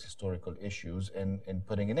resolving those historical issues and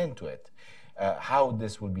putting an end to it. How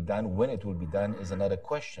this will be done, when it will be done, is another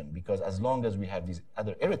question, because as long as we have these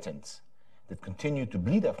other irritants that continue to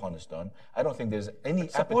bleed Afghanistan, I don't think there's any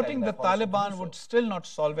supporting the Taliban would still not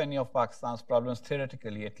solve any of Pakistan's problems,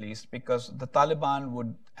 theoretically at least, because the Taliban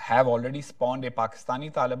would have already spawned a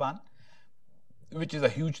Pakistani Taliban, which is a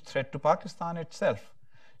huge threat to Pakistan itself.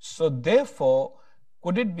 So therefore,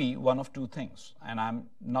 could it be one of two things? And I'm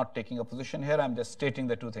not taking a position here, I'm just stating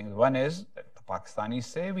the two things. One is that the Pakistanis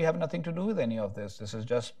say we have nothing to do with any of this. This is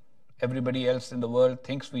just everybody else in the world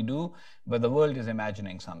thinks we do, but the world is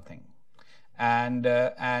imagining something. And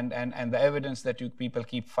the evidence that people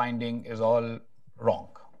keep finding is all wrong,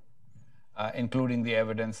 including the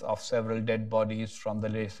evidence of several dead bodies from the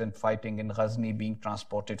recent fighting in Ghazni being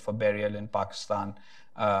transported for burial in Pakistan,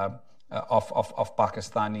 of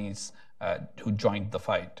Pakistanis who joined the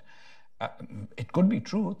fight. It could be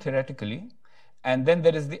true, theoretically. And then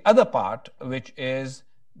there is the other part, which is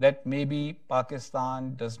that maybe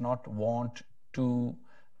Pakistan does not want to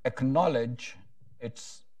acknowledge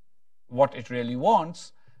its what it really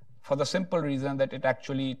wants, for the simple reason that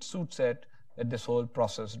it suits it that this whole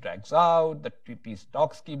process drags out, that peace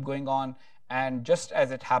talks keep going on, and just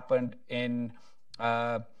as it happened in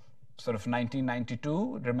sort of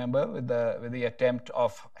 1992, remember, with the attempt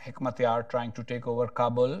of Hekmatyar trying to take over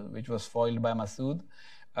Kabul, which was foiled by Massoud,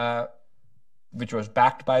 which was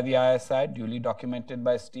backed by the ISI, duly documented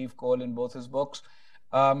by Steve Cole in both his books.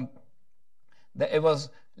 It was,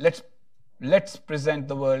 let's present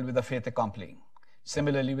the world with a fait accompli.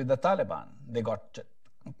 Similarly with the Taliban, they got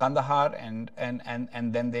Kandahar and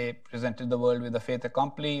then they presented the world with a fait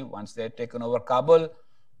accompli. Once they had taken over Kabul,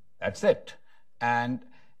 that's it. And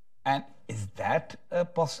is that a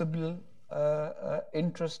possible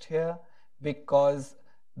interest here? Because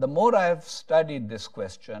the more I've studied this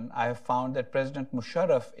question, I have found that President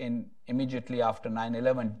Musharraf, immediately after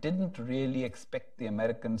 9/11, didn't really expect the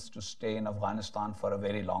Americans to stay in Afghanistan for a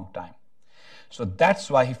very long time. So that's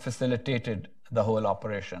why he facilitated the whole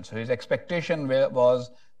operation. So his expectation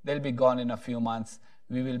was they'll be gone in a few months.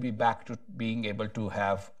 We will be back to being able to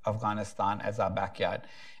have Afghanistan as our backyard.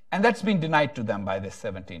 And that's been denied to them by this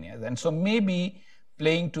 17 years. And so maybe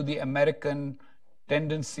playing to the American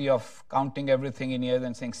tendency of counting everything in years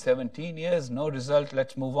and saying 17 years, no result,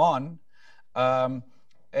 let's move on,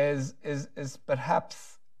 is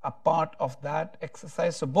perhaps a part of that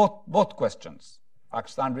exercise. So both questions.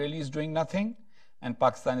 Pakistan really is doing nothing, and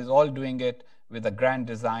Pakistan is all doing it with a grand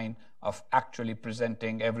design of actually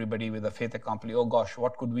presenting everybody with a fait accompli. Oh gosh,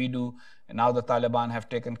 what could we do? And now the Taliban have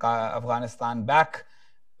taken Afghanistan back.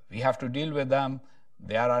 We have to deal with them.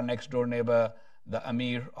 They are our next door neighbor. The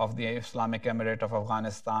Emir of the Islamic Emirate of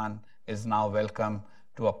Afghanistan is now welcome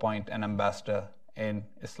to appoint an ambassador in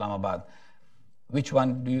Islamabad. Which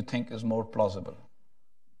one do you think is more plausible?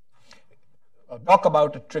 Talk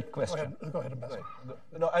about a trick question. Go ahead, Ambassador.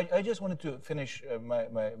 No, I just wanted to finish and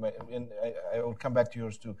I will come back to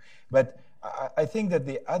yours too. But I think that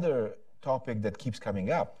the other topic that keeps coming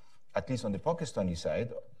up, at least on the Pakistani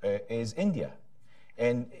side, is India.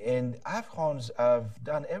 And Afghans have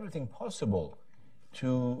done everything possible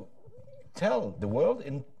to tell the world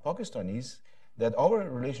and Pakistanis that our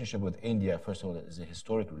relationship with India, first of all, is a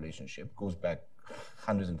historic relationship, goes back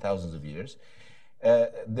hundreds and thousands of years.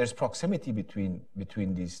 There's proximity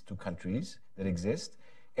between these two countries that exist,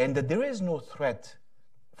 and that there is no threat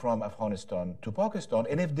from Afghanistan to Pakistan.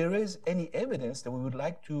 And if there is any evidence, that we would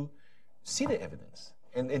like to see the evidence.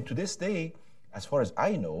 And to this day, as far as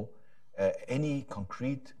I know, any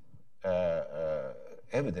concrete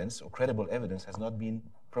evidence or credible evidence has not been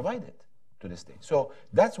provided to this day. So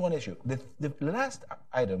that's one issue. The last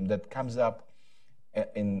item that comes up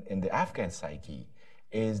in the Afghan psyche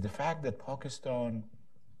is the fact that Pakistan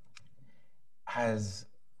has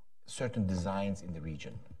certain designs in the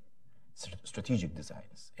region, strategic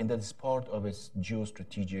designs, and that is part of its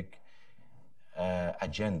geostrategic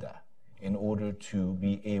agenda in order to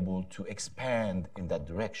be able to expand in that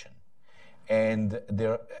direction. And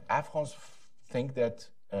Afghans think that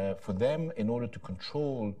for them, in order to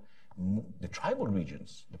control the tribal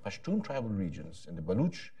regions, the Pashtun tribal regions and the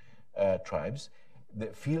Baluch tribes,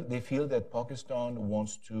 they feel that Pakistan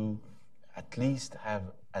wants to at least have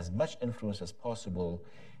as much influence as possible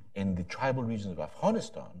in the tribal regions of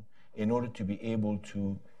Afghanistan in order to be able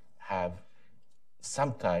to have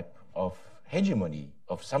some type of hegemony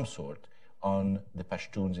of some sort on the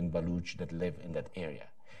Pashtuns and Baluch that live in that area.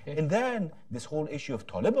 And then this whole issue of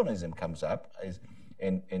Talibanism comes up,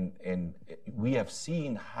 and we have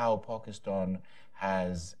seen how Pakistan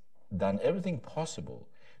has done everything possible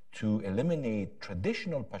to eliminate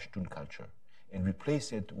traditional Pashtun culture and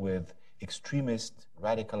replace it with extremist,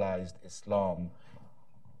 radicalized Islam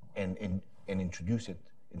and introduce it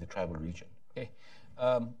in the tribal region. Okay.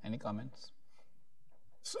 Any comments?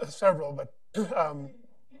 Several, but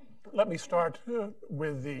let me start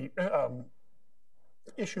with the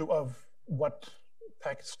issue of what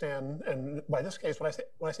Pakistan, and by this case, when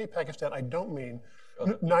I say Pakistan, I don't mean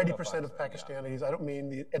 90% of Pakistanis. I don't mean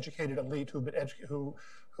the educated elite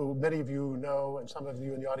who many of you know, and some of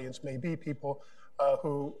you in the audience may be people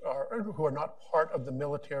who are not part of the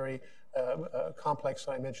military complex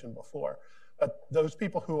that I mentioned before. But those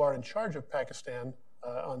people who are in charge of Pakistan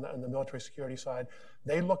on the military security side,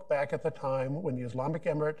 they look back at the time when the Islamic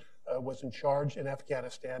Emirate was in charge in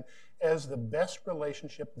Afghanistan as the best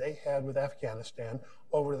relationship they had with Afghanistan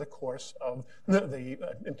over the course of the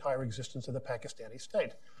entire existence of the Pakistani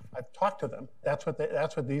state. I've talked to them. That's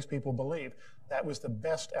what these people believe. That was the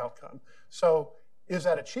best outcome. So is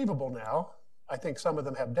that achievable now? I think some of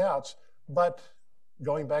them have doubts, but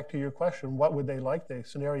going back to your question, what would they like? The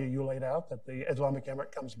scenario you laid out, that the Islamic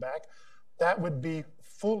Emirate comes back, that would be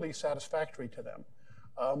fully satisfactory to them.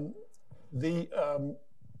 The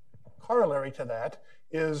corollary to that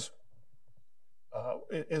is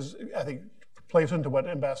I think, plays into what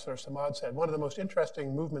Ambassador Samad said. One of the most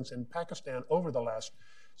interesting movements in Pakistan over the last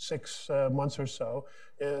 6 months or so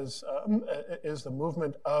is the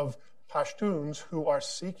movement of Pashtuns who are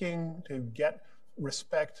seeking to get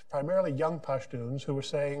respect, primarily young Pashtuns, who are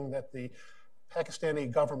saying that the Pakistani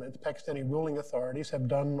government, the Pakistani ruling authorities have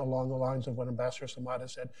done along the lines of what Ambassador Samad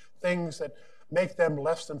has said, things that make them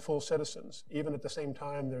less than full citizens. Even at the same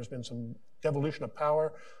time, there's been some devolution of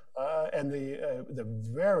power and the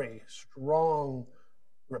very strong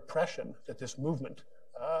repression that this movement,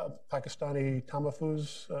 Pakistani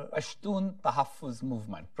Tamafuz. Pashtun Tahaffuz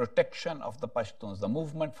movement, protection of the Pashtuns, the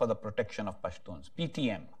movement for the protection of Pashtuns,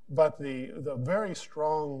 PTM. But the very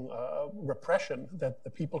strong repression that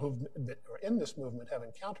the people that are in this movement have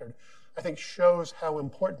encountered, I think shows how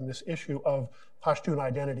important this issue of Pashtun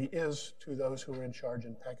identity is to those who are in charge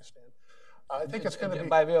in Pakistan. I think it's going to be...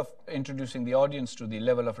 By way of introducing the audience to the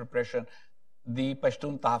level of repression, the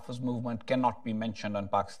Pashtun Tahaffuz movement cannot be mentioned on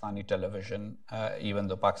Pakistani television, even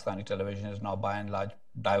though Pakistani television is now by and large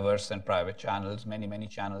diverse and private channels, many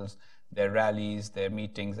channels. Their rallies, their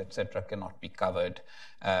meetings, etc., cannot be covered,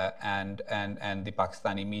 and the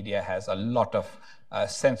Pakistani media has a lot of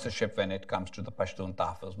censorship when it comes to the Pashtun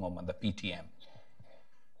Tahaffuz movement, the PTM.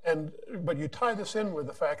 But you tie this in with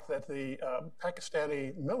the fact that the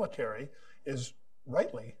Pakistani military is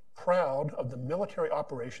rightly proud of the military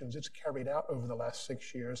operations it's carried out over the last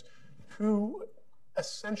 6 years to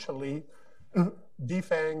essentially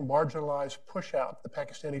defang, marginalize, push out the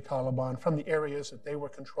Pakistani Taliban from the areas that they were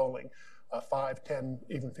controlling 5, 10,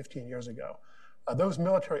 even 15 years ago. Those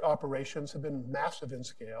military operations have been massive in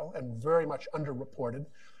scale and very much underreported.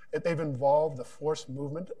 They've involved the forced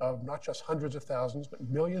movement of not just hundreds of thousands, but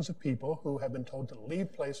millions of people who have been told to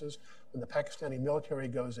leave places when the Pakistani military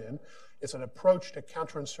goes in. It's an approach to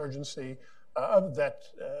counterinsurgency that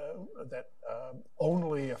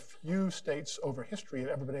only a few states over history have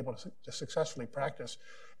ever been able to successfully practice.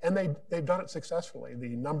 And they've done it successfully.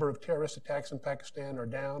 The number of terrorist attacks in Pakistan are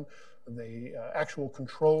down. The actual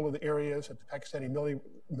control of the areas that the Pakistani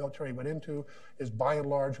military went into is by and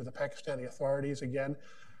large with the Pakistani authorities again.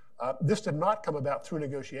 This did not come about through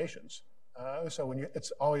negotiations. So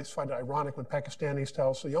it's always find it ironic when Pakistanis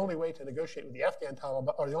tell us the only way to negotiate with the Afghan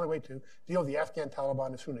Taliban, or the only way to deal with the Afghan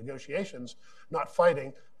Taliban is through negotiations, not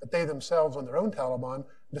fighting, but they themselves on their own Taliban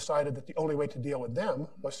decided that the only way to deal with them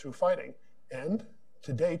was through fighting. And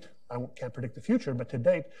to date, I can't predict the future, but to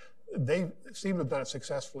date, they seem to have done it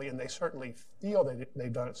successfully, and they certainly feel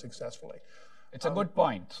they've done it successfully. It's a good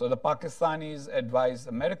point. So the Pakistanis advise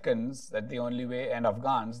Americans that the only way, and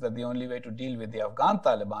Afghans, that the only way to deal with the Afghan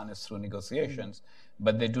Taliban is through negotiations,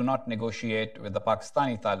 but they do not negotiate with the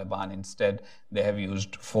Pakistani Taliban. Instead, they have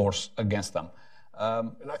used force against them.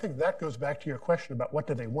 And I think that goes back to your question about what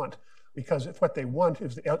do they want? Because if what they want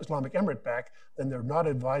is the Islamic Emirate back, then they're not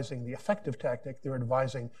advising the effective tactic, they're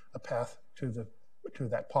advising a path to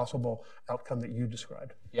that possible outcome that you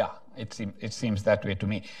described. Yeah, it seems that way to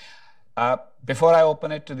me. Before I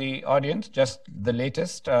open it to the audience, just the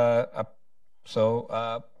latest. Prime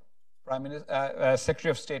Minister,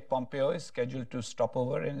 Secretary of State Pompeo is scheduled to stop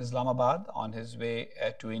over in Islamabad on his way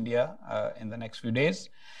to India in the next few days.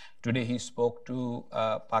 Today he spoke to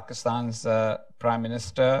Pakistan's Prime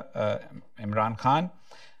Minister, Imran Khan.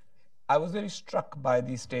 I was very struck by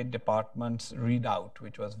the State Department's readout,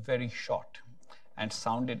 which was very short and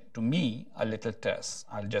sounded to me a little terse.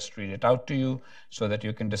 I'll just read it out to you so that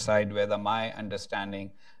you can decide whether my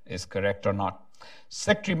understanding is correct or not.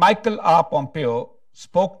 Secretary Michael R. Pompeo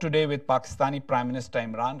spoke today with Pakistani Prime Minister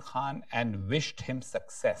Imran Khan and wished him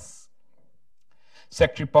success.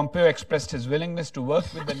 Secretary Pompeo expressed his willingness to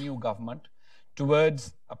work with the new government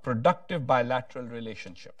towards a productive bilateral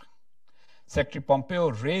relationship. Secretary Pompeo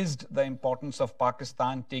raised the importance of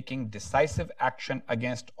Pakistan taking decisive action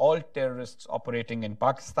against all terrorists operating in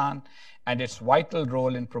Pakistan and its vital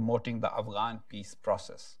role in promoting the Afghan peace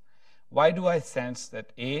process. Why do I sense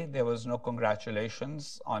that A, there was no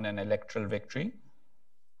congratulations on an electoral victory?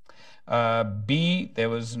 B, there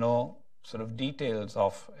was no sort of details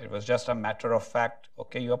of, it was just a matter of fact,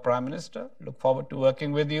 okay, you're Prime Minister, look forward to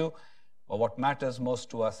working with you. But what matters most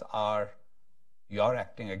to us are you're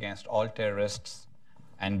acting against all terrorists,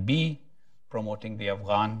 and B, promoting the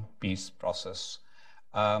Afghan peace process.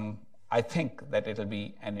 I think that it'll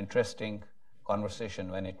be an interesting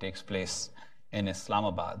conversation when it takes place in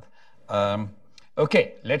Islamabad.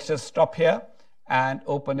 Okay, let's just stop here and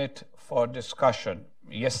open it for discussion.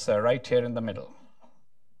 Yes, sir, right here in the middle.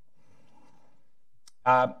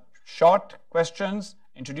 Short questions,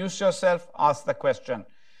 introduce yourself, ask the question.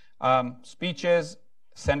 Speeches,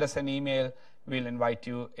 send us an email. We'll invite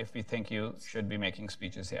you if we think you should be making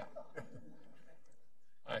speeches here.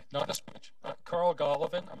 Hi, not a speech. Carl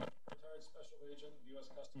Golovin. I'm a retired special agent of the U.S.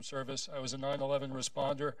 Customs Service. I was a 9/11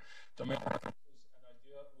 responder. Domain references and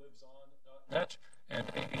idea lives on.net and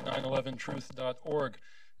 911truth.org.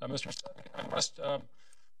 Mr. Sethi, I must take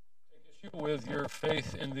issue with your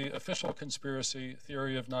faith in the official conspiracy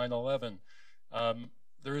theory of 9/11.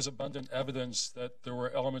 There is abundant evidence that there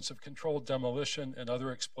were elements of controlled demolition and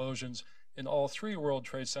other explosions in all 3 World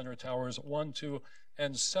Trade Center towers, 1, 2,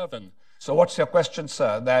 and 7. So what's your question,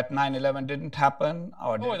 sir? That 9/11 didn't happen?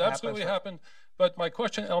 Or did Oh, it absolutely happened. But my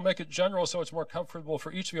question, I'll make it general so it's more comfortable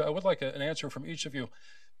for each of you. I would like an answer from each of you.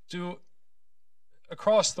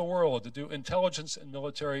 Across the world, do intelligence and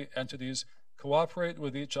military entities cooperate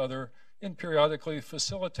with each other in periodically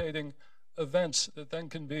facilitating events that then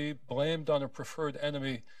can be blamed on a preferred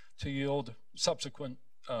enemy to yield subsequent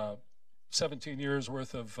 17 years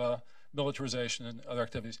worth of militarization and other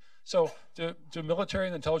activities? So do military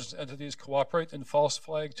and intelligence entities cooperate in false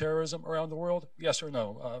flag terrorism around the world? Yes or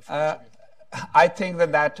no? I think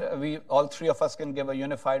that we all 3 of us can give a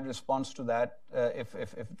unified response to that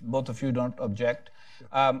if both of you don't object.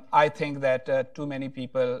 I think that too many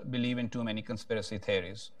people believe in too many conspiracy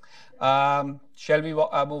theories. Shall we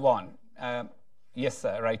move on? Yes,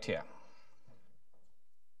 sir, right here.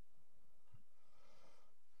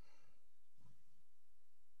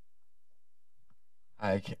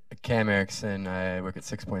 Hi, Cam Erickson. I work at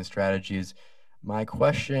 6 Point Strategies. My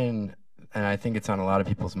question, and I think it's on a lot of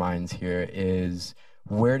people's minds here, is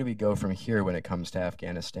where do we go from here when it comes to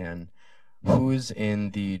Afghanistan? Who's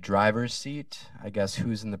in the driver's seat? I guess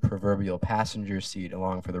who's in the proverbial passenger seat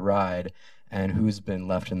along for the ride? And who's been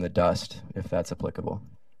left in the dust, if that's applicable?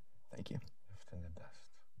 Thank you. Left in the dust.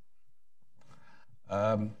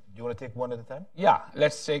 Do you want to take one at a time? Yeah,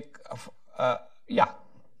 let's take,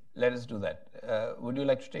 let us do that. Would you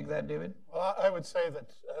like to take that, David? Well, I would say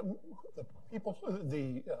that the people,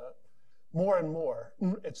 more and more,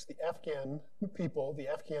 it's the Afghan people, the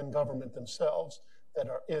Afghan government themselves that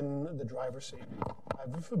are in the driver's seat.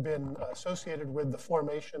 I've been associated with the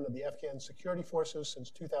formation of the Afghan security forces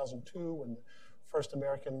since 2002, when the first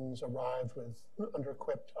Americans arrived with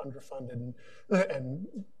under-equipped, underfunded, and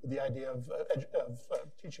the idea of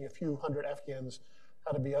teaching a few hundred Afghans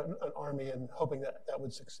how to be an army and hoping that that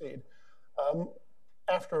would succeed.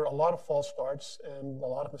 After a lot of false starts and a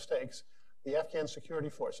lot of mistakes, the Afghan security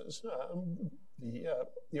forces,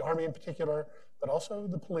 the army in particular, but also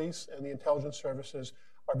the police and the intelligence services,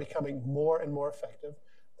 are becoming more and more effective.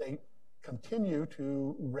 They continue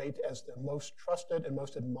to rate as the most trusted and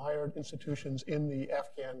most admired institutions in the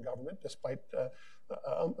Afghan government, despite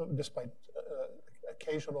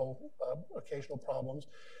occasional problems.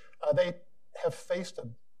 They have faced a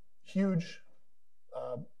huge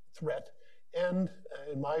threat, and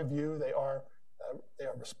in my view, they are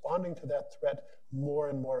responding to that threat more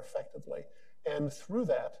and more effectively. And through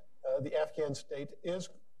that, the Afghan state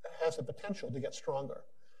has the potential to get stronger.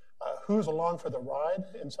 Who's along for the ride?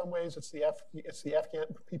 In some ways, it's the Afghan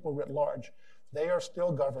people writ large. They are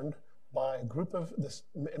still governed by a group of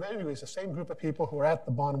in many ways, the same group of people who are at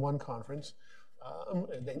the Bonn 1 conference.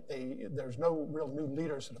 There's no real new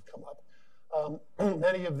leaders that have come up.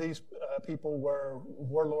 Many of these people were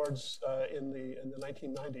warlords in the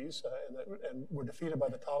 1990s and were defeated by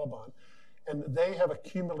the Taliban. And they have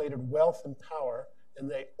accumulated wealth and power, and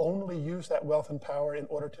they only use that wealth and power in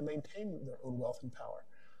order to maintain their own wealth and power.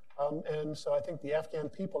 And so I think the Afghan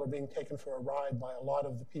people are being taken for a ride by a lot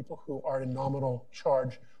of the people who are in nominal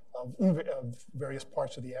charge of various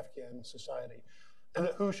parts of the Afghan society. And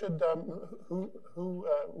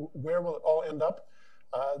where will it all end up?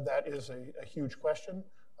 That is a huge question.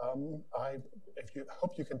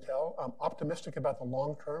 Hope you can tell, I'm optimistic about the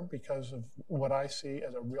long term because of what I see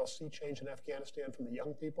as a real sea change in Afghanistan from the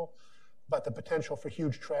young people, but the potential for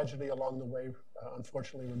huge tragedy along the way,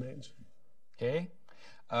 unfortunately, remains. Okay.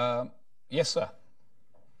 Yes, sir.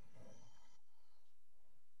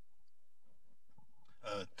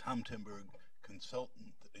 Tom Timberg,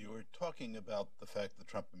 consultant. You were talking about the fact the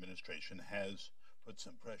Trump administration has put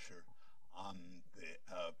some pressure on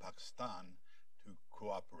Pakistan to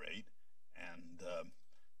cooperate, and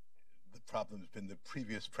the problem has been the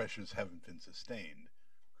previous pressures haven't been sustained.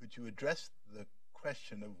 Could you address the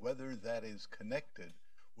question of whether that is connected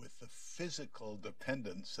with the physical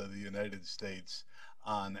dependence of the United States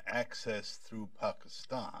on access through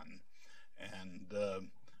Pakistan, and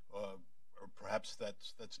or perhaps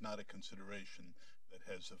that's not a consideration that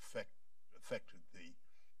has affected the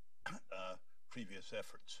previous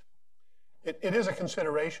efforts? It is a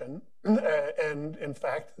consideration, and in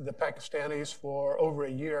fact, the Pakistanis for over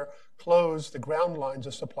a year closed the ground lines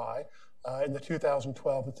of supply in the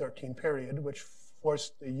 2012 and 13 period, which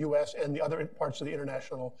forced the U.S. and the other parts of the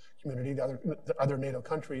international community, the other NATO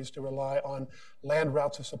countries, to rely on land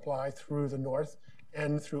routes of supply through the north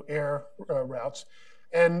and through air routes.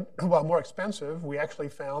 And while more expensive, we actually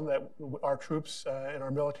found that our troops and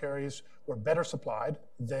our militaries were better supplied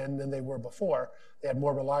than they were before. They had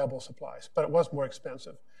more reliable supplies, but it was more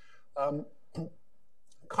expensive.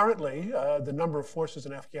 Currently, the number of forces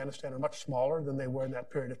in Afghanistan are much smaller than they were in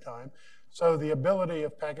that period of time. So the ability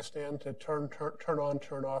of Pakistan to turn on,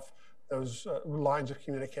 turn off those lines of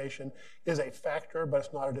communication is a factor, but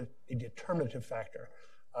it's not a determinative factor.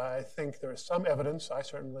 I think there is some evidence, I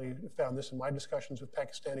certainly found this in my discussions with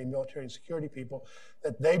Pakistani military and security people,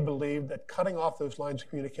 that they believed that cutting off those lines of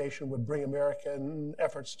communication would bring American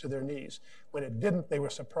efforts to their knees. When it didn't, they were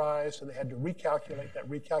surprised and they had to recalculate. That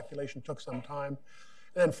recalculation took some time.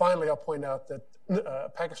 And then finally, I'll point out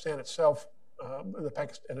that Pakistan itself, and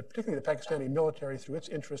particularly the Pakistani military, through its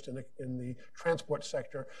interest in the transport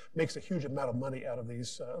sector, makes a huge amount of money out of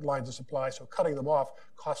these lines of supply. So cutting them off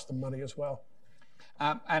costs them money as well.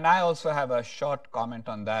 And I also have a short comment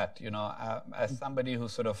on that. You know, as somebody who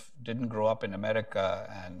sort of didn't grow up in America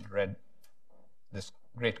and read this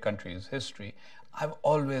great country's history, I've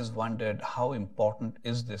always wondered how important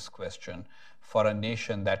is this question for a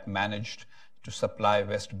nation that managed to supply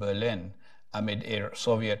West Berlin amid a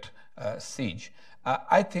Soviet siege.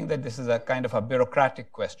 I think that this is a kind of a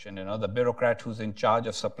bureaucratic question. You know, the bureaucrat who's in charge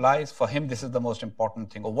of supplies, for him, this is the most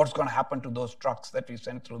important thing. Or what's going to happen to those trucks that we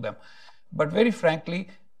send through them? But very frankly,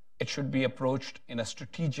 it should be approached in a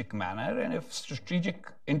strategic manner. And if strategic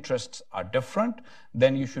interests are different,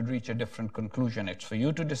 then you should reach a different conclusion. It's for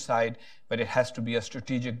you to decide, but it has to be a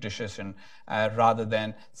strategic decision rather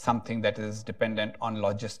than something that is dependent on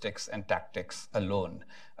logistics and tactics alone.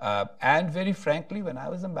 And very frankly, when I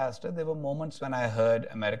was ambassador, there were moments when I heard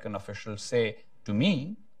American officials say to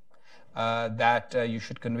me that you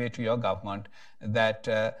should convey to your government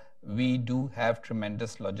that we do have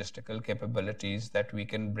tremendous logistical capabilities that we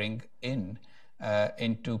can bring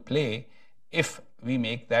into play if we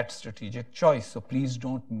make that strategic choice. So please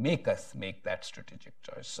don't make us make that strategic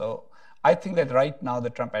choice. So I think that right now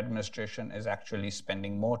the Trump administration is actually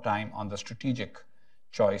spending more time on the strategic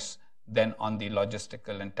choice than on the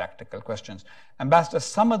logistical and tactical questions. Ambassador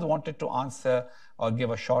Samad wanted to answer or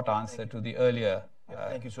give a short answer to the earlier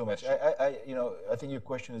thank you so much. I think your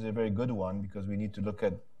question is a very good one because we need to look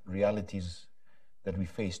at realities that we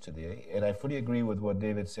face today. And I fully agree with what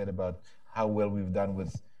David said about how well we've done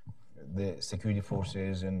with the security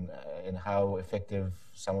forces and how effective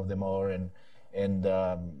some of them are and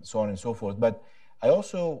so on and so forth. But I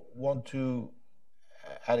also want to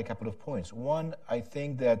add a couple of points. One, I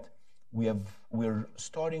think that we're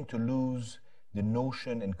starting to lose the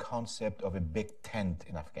notion and concept of a big tent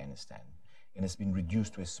in Afghanistan. And it's been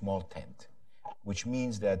reduced to a small tent, which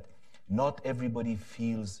means that not everybody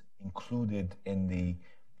feels included in the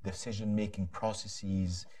decision-making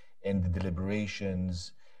processes and the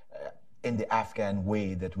deliberations in the Afghan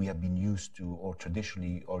way that we have been used to or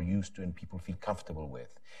traditionally are used to and people feel comfortable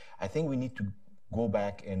with. I think we need to go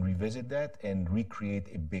back and revisit that and recreate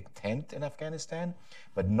a big tent in Afghanistan,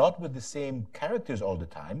 but not with the same characters all the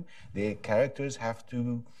time. The characters have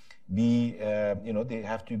to be, they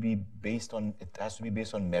have to be based on, it has to be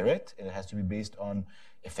based on merit, and it has to be based on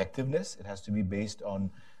effectiveness, it has to be based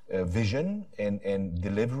on vision and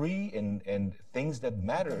delivery and things that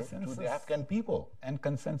matter to the Afghan people. And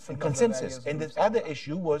consensus. And consensus. And the other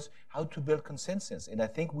issue was how to build consensus. And I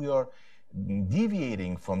think we are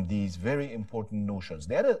deviating from these very important notions.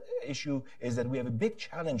 The other issue is that we have a big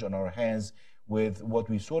challenge on our hands with what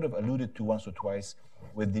we sort of alluded to once or twice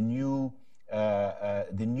with the new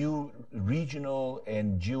regional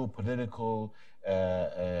and geopolitical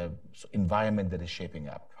environment that is shaping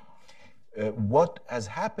up. What has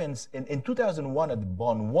happened in 2001 at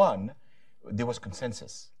Bonn 1, there was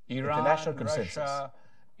consensus. Iran, international consensus. Russia,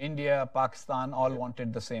 India, Pakistan all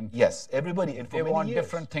wanted the same thing. Yes, everybody. And for they many want years.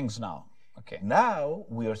 different things now. Okay. Now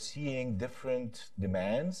we are seeing different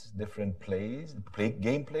demands, different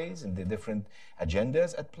game plays, and the different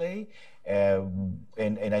agendas at play.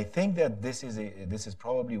 And I think that this is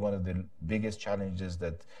probably one of the biggest challenges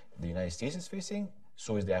that the United States is facing.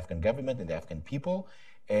 So is the Afghan government and the Afghan people.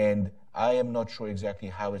 And I am not sure exactly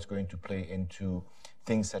how it's going to play into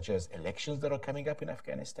things such as elections that are coming up in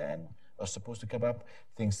Afghanistan, are supposed to come up,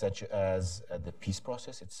 things such as the peace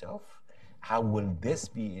process itself. How will this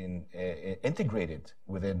be integrated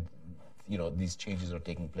within, these changes that are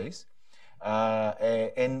taking place?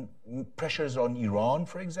 and pressures on Iran,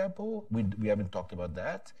 for example. We haven't talked about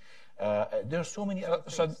that. There are so many other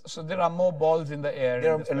things. So there are more balls in the air.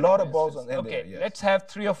 There are a lot of balls in the air. Okay, Yes. let's have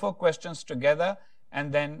 3 or 4 questions together,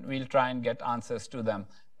 and then we'll try and get answers to them.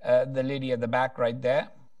 The lady at the back right there.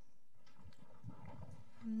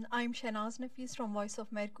 I'm Shahnaz Nafis from Voice of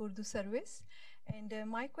America Urdu Service. And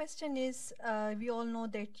my question is, we all know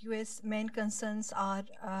that U.S. main concerns are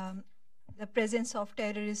the presence of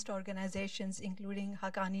terrorist organizations, including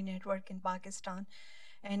Haqqani Network in Pakistan,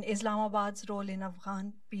 and Islamabad's role in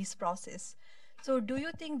Afghan peace process. So do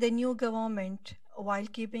you think the new government, while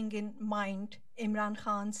keeping in mind Imran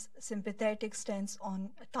Khan's sympathetic stance on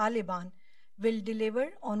Taliban, will deliver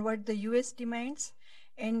on what the U.S. demands?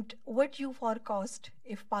 And what you forecast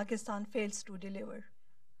if Pakistan fails to deliver?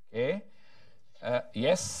 Okay.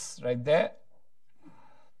 Yes, right there.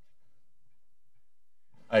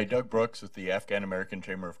 Hi, Doug Brooks with the Afghan American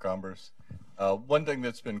Chamber of Commerce. One thing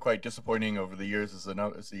that's been quite disappointing over the years is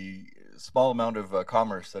the small amount of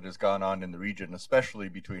commerce that has gone on in the region, especially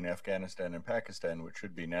between Afghanistan and Pakistan, which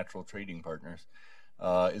should be natural trading partners.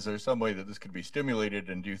 Is there some way that this could be stimulated,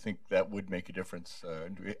 and do you think that would make a difference?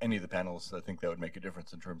 Do any of the panelists think that would make a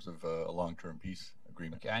difference in terms of a long-term peace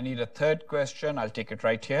agreement? Okay, I need a third question. I'll take it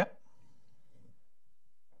right here.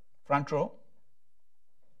 Front row.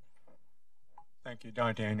 Thank you,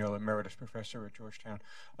 Don Daniel, Emeritus Professor at Georgetown.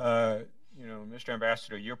 You know, Mr.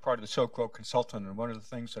 Ambassador, you're part of the Silk Road Consultant, and one of the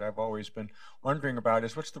things that I've always been wondering about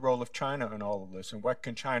is what's the role of China in all of this, and what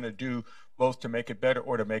can China do both to make it better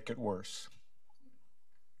or to make it worse?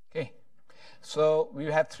 Okay, so we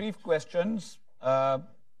have 3 questions.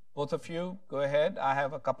 Both of you, go ahead. I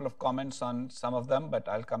have a couple of comments on some of them, but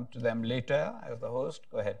I'll come to them later as the host.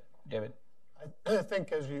 Go ahead, David. I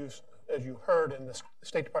think as you heard in the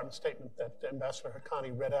State Department statement that Ambassador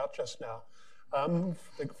Haqqani read out just now,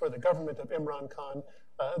 for the government of Imran Khan,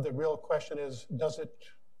 the real question is, does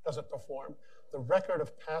it perform? The record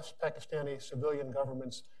of past Pakistani civilian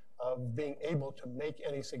governments of being able to make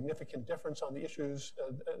any significant difference on the issues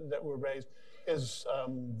that were raised is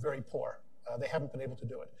very poor. They haven't been able to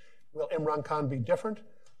do it. Will Imran Khan be different?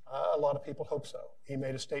 A lot of people hope so. He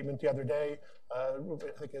made a statement the other day, I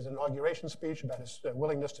think his inauguration speech, about his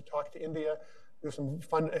willingness to talk to India, do some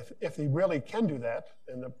fun. If he really can do that,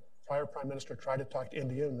 and the prior prime minister tried to talk to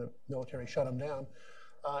India and the military shut him down,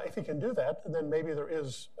 if he can do that, then maybe there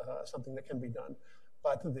is something that can be done.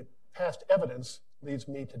 But the past evidence leads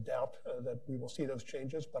me to doubt that we will see those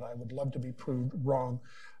changes, but I would love to be proved wrong.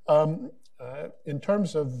 In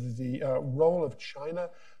terms of the role of China,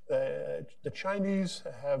 the Chinese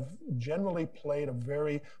have generally played a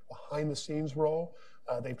very behind-the-scenes role.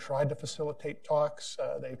 They've tried to facilitate talks.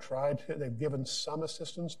 They've given some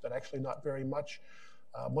assistance, but actually not very much.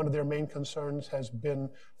 One of their main concerns has been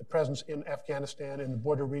the presence in Afghanistan in the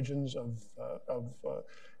border regions of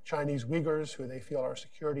Chinese Uyghurs, who they feel are a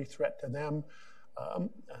security threat to them.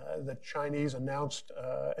 The Chinese announced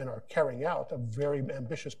and are carrying out a very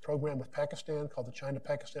ambitious program with Pakistan called the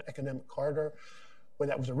China-Pakistan Economic Corridor. When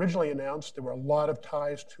that was originally announced, there were a lot of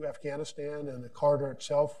ties to Afghanistan, and the corridor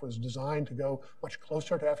itself was designed to go much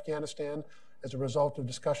closer to Afghanistan. As a result of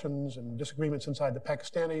discussions and disagreements inside the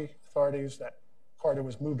Pakistani authorities, that corridor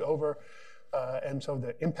was moved over, and so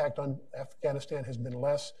the impact on Afghanistan has been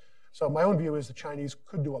less. So my own view is the Chinese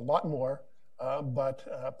could do a lot more, but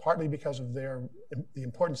partly because of the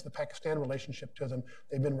importance of the Pakistan relationship to them,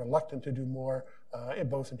 they've been reluctant to do more,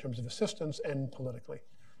 both in terms of assistance and politically.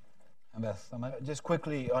 Just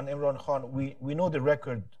quickly on Imran Khan, we know the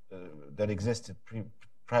record that existed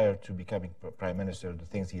prior to becoming prime minister, the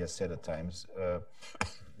things he has said at times.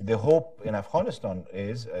 The hope in Afghanistan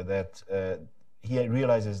is that he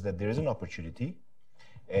realizes that there is an opportunity,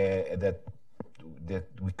 that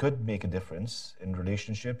we could make a difference in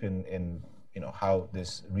relationship, in how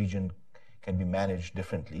this region can be managed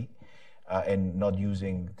differently, and not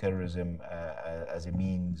using terrorism as a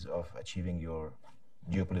means of achieving your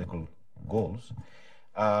geopolitical goals,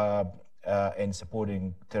 and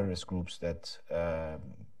supporting terrorist groups that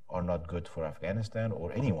are not good for Afghanistan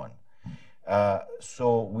or anyone.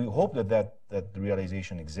 So we hope that the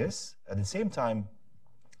realization exists. At the same time,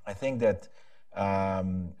 I think that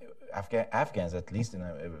Afghans, at least, and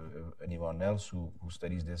anyone else who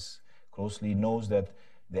studies this closely, knows that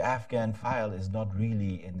the Afghan file is not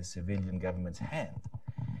really in the civilian government's hand.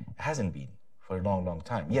 It hasn't been for a long, long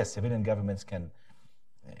time. Yes, civilian governments can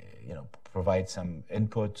provide some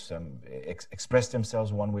input, express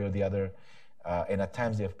themselves one way or the other, and at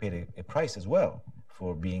times they have paid a price as well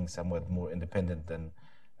for being somewhat more independent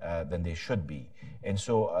than they should be. And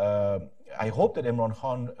so I hope that Imran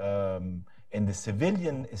Khan and the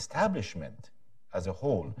civilian establishment as a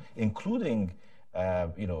whole, including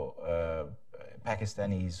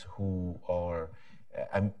Pakistanis who are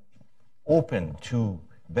open to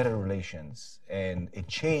better relations and a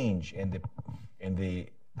change in the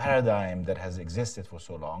paradigm that has existed for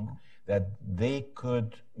so long, that they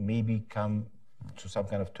could maybe come to some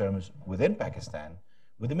kind of terms within Pakistan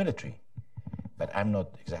with the military. But I'm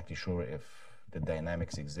not exactly sure if the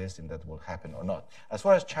dynamics exist and that will happen or not. As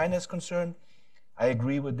far as China is concerned, I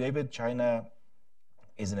agree with David. China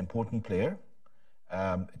is an important player.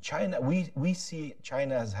 We see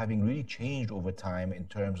China as having really changed over time in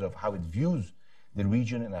terms of how it views the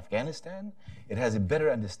region in Afghanistan. It has a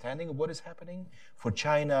better understanding of what is happening. For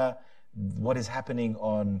China, what is happening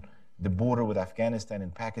on the border with Afghanistan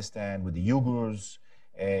and Pakistan, with the Uyghurs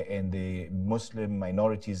and the Muslim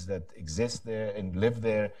minorities that exist there and live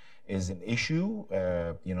there, is an issue.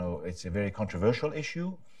 It's a very controversial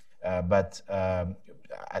issue. But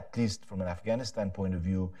at least from an Afghanistan point of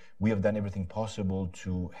view, we have done everything possible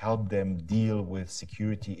to help them deal with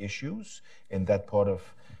security issues in that part of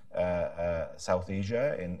South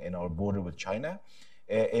Asia and in our border with China.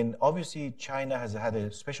 And obviously, China has had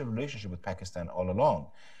a special relationship with Pakistan all along.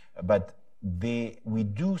 But we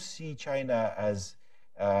do see China as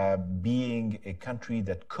being a country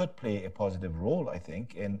that could play a positive role, I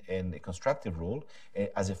think, and a constructive role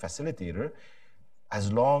as a facilitator,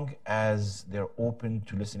 as long as they're open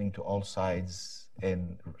to listening to all sides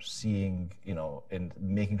and seeing, and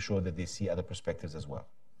making sure that they see other perspectives as well.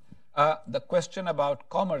 The question about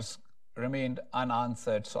commerce remained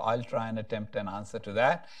unanswered, so I'll try and attempt an answer to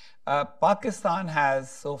that. Pakistan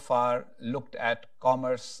has so far looked at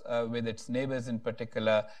commerce with its neighbors in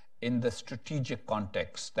particular in the strategic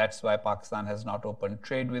context. That's why Pakistan has not opened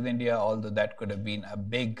trade with India, although that could have been a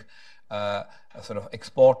big sort of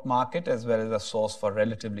export market as well as a source for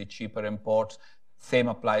relatively cheaper imports. Same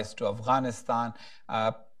applies to Afghanistan.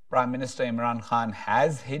 Prime Minister Imran Khan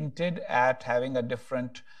has hinted at having a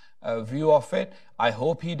different view of it. I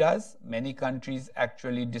hope he does. Many countries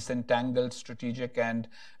actually disentangle strategic and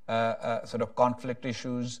sort of conflict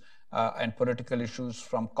issues and political issues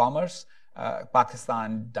from commerce.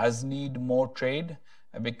 Pakistan does need more trade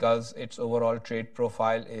because its overall trade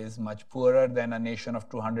profile is much poorer than a nation of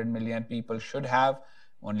 200 million people should have.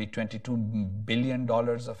 Only $22 billion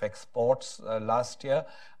of exports last year,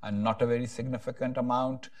 and not a very significant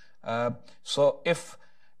amount. So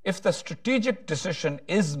if the strategic decision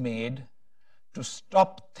is made to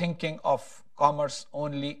stop thinking of commerce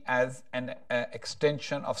only as an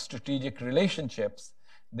extension of strategic relationships,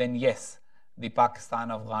 then yes, the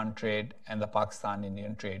Pakistan-Afghan trade and the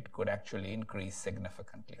Pakistan-Indian trade could actually increase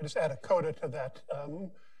significantly. I just add a coda to that.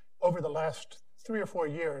 Over the last 3 or 4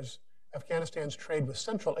 years, Afghanistan's trade with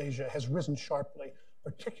Central Asia has risen sharply,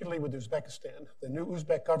 particularly with Uzbekistan. The new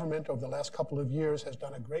Uzbek government over the last couple of years has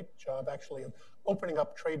done a great job actually of opening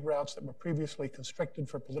up trade routes that were previously constricted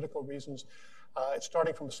for political reasons. It's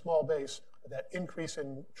starting from a small base. That increase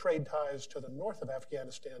in trade ties to the north of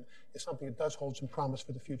Afghanistan is something that does hold some promise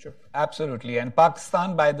for the future. Absolutely. And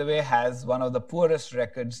Pakistan, by the way, has one of the poorest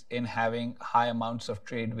records in having high amounts of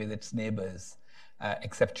trade with its neighbors,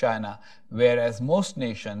 except China, whereas most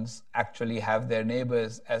nations actually have their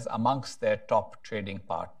neighbors as amongst their top trading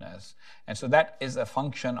partners. And so that is a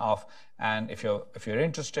function of, and if you're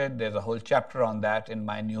interested, there's a whole chapter on that in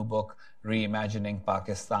my new book, Reimagining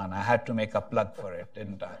Pakistan. I had to make a plug for it,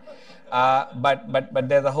 didn't I? But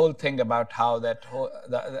there's a whole thing about how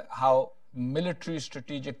how military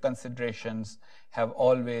strategic considerations have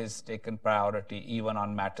always taken priority, even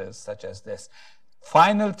on matters such as this.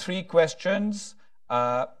 Final 3 questions.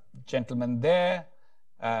 Gentlemen there,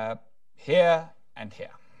 here, and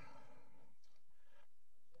here.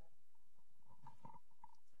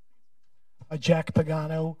 Jack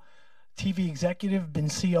Pagano, TV executive, been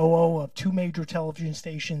COO of 2 major television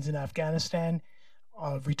stations in Afghanistan,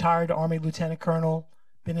 retired Army Lieutenant Colonel,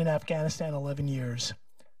 been in Afghanistan 11 years.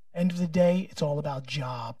 End of the day, it's all about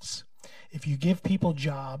jobs. If you give people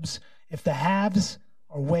jobs, if the haves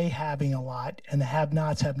are way having a lot and the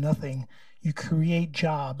have-nots have nothing, you create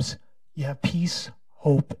jobs, you have peace,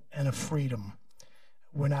 hope, and a freedom.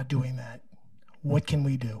 We're not doing that. What can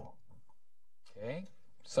we do? Okay,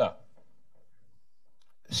 so.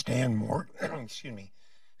 Stan Morgenstein,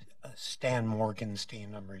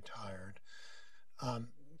 I'm retired.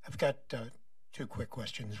 I've got 2 quick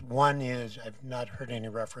questions. One is, I've not heard any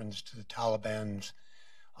reference to the Taliban's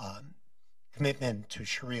commitment to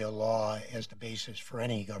Sharia law as the basis for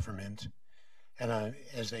any government. And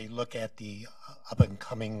as they look at the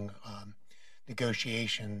up-and-coming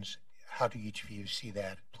negotiations, how do each of you see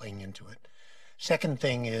that playing into it? Second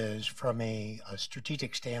thing is from a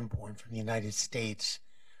strategic standpoint, from the United States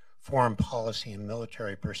foreign policy and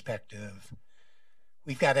military perspective,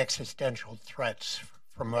 we've got existential threats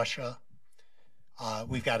from Russia.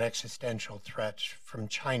 We've got existential threats from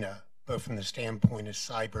China, both from the standpoint of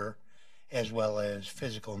cyber as well as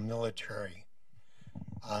physical military.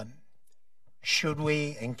 Should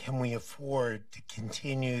we and can we afford to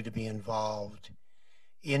continue to be involved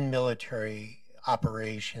in military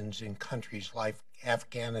operations in countries like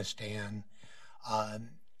Afghanistan?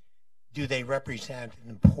 Do they represent an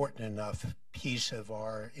important enough piece of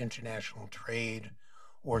our international trade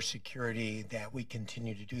or security that we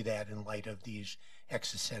continue to do that in light of these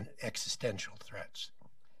existential threats?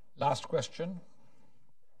 Last question.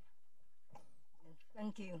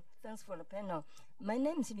 Thank you. Thanks for the panel. My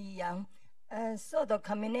name is Li Yang. So the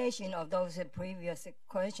combination of those previous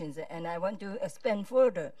questions, and I want to expand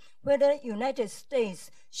further, whether United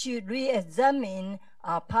States should re-examine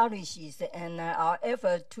our policies and our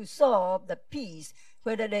effort to solve the peace,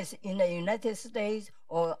 whether it's in the United States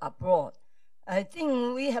or abroad. I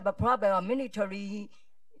think we have a problem, a military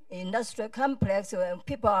industrial complex, and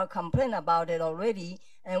people are complaining about it already,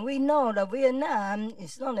 and we know that Vietnam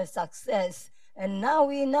is not a success, and now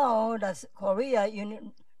we know that Korea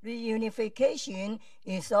reunification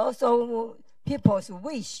is also people's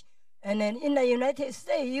wish. And then in the United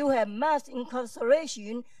States, you have mass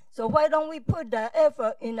incarceration. So why don't we put the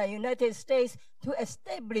effort in the United States to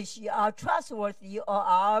establish our trustworthy or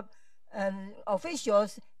our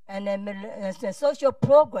officials and then the social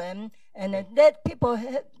program, and then let people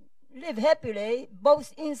live happily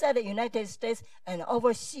both inside the United States and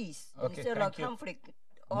overseas instead of conflict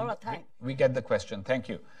all the time. We get the question. Thank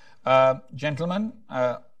you. Gentlemen,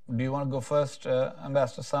 do you want to go first,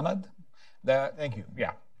 Ambassador Samad? Thank you.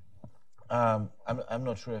 Yeah. I'm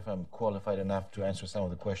not sure if I'm qualified enough to answer some of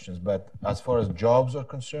the questions, but as far as jobs are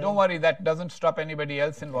concerned... Don't worry, that doesn't stop anybody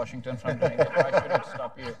else in Washington from doing it. Why should it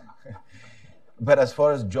stop you? But as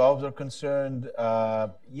far as jobs are concerned,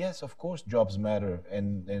 yes, of course, jobs matter.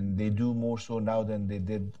 And they do more so now than they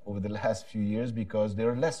did over the last few years because there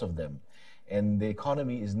are less of them. And the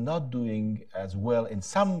economy is not doing as well in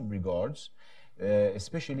some regards,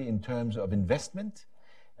 especially in terms of investment.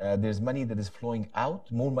 There's money that is flowing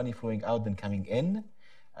out, more money flowing out than coming in.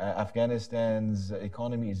 Afghanistan's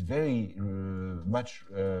economy is very much,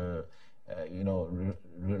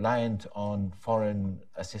 reliant on foreign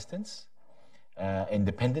assistance, and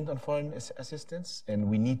dependent on foreign assistance, and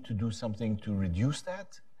we need to do something to reduce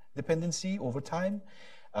that dependency over time.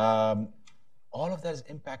 All of that is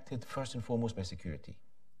impacted first and foremost by security.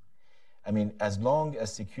 I mean, as long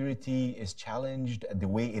as security is challenged the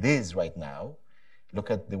way it is right now,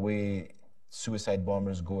 look at the way suicide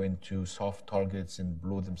bombers go into soft targets and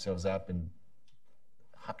blow themselves up,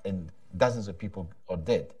 and dozens of people are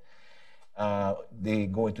dead. They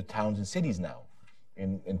go into towns and cities now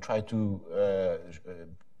and try to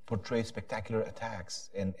portray spectacular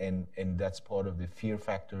attacks, and that's part of the fear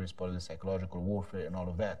factor, it's part of the psychological warfare and all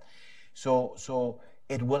of that. So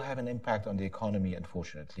it will have an impact on the economy,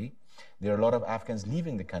 unfortunately. There are a lot of Afghans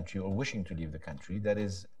leaving the country or wishing to leave the country. That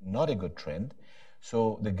is not a good trend.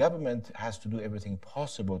 So the government has to do everything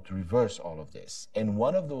possible to reverse all of this. And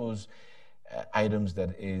one of those items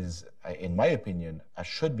that is, in my opinion,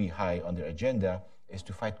 should be high on their agenda is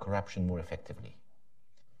to fight corruption more effectively.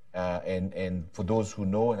 And for those who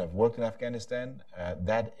know and have worked in Afghanistan,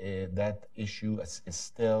 that issue is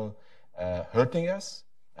still hurting us,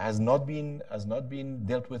 has not been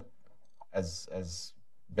dealt with as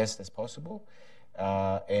best as possible.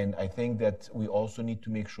 And I think that we also need to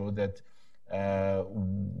make sure that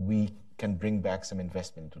we can bring back some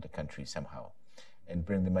investment into the country somehow and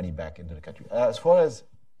bring the money back into the country. As far as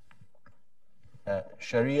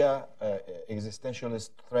Sharia,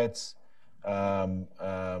 existentialist threats,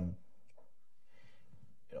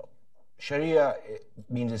 Sharia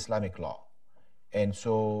means Islamic law. And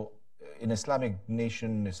so an Islamic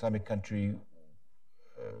nation, Islamic country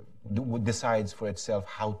decides for itself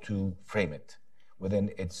how to frame it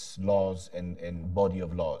within its laws and body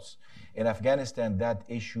of laws. In Afghanistan, that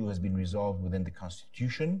issue has been resolved within the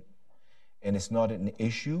constitution, and it's not an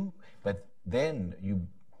issue. But then you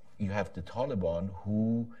have the Taliban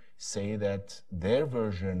who say that their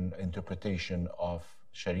interpretation of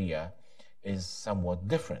Sharia is somewhat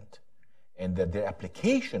different, and that their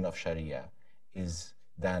application of Sharia is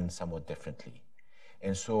done somewhat differently.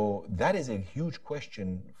 And so that is a huge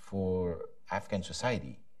question for Afghan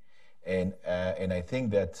society. And I think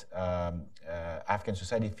that Afghan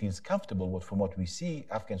society feels comfortable from what we see.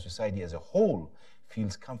 Afghan society as a whole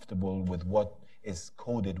feels comfortable with what is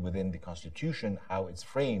coded within the Constitution, how it's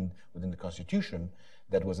framed within the Constitution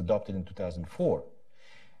that was adopted in 2004.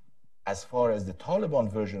 As far as the Taliban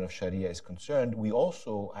version of Sharia is concerned, we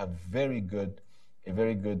also have a very good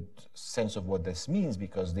sense of what this means,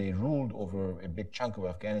 because they ruled over a big chunk of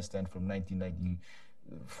Afghanistan from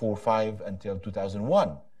 1994-5 until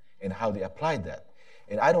 2001, and how they applied that.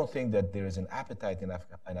 And I don't think that there is an appetite in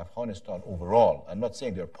Afghanistan overall. I'm not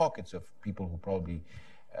saying there are pockets of people who probably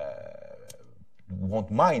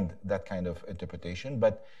won't mind that kind of interpretation,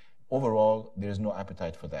 but overall, there is no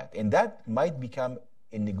appetite for that. And that might become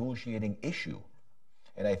a negotiating issue.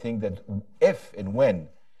 And I think that if and when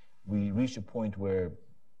we reach a point where,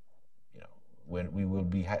 when we will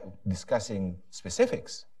be discussing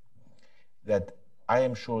specifics, that I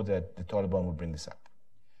am sure that the Taliban will bring this up.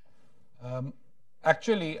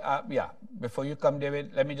 Before you come,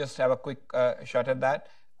 David, let me just have a quick shot at that.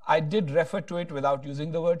 I did refer to it without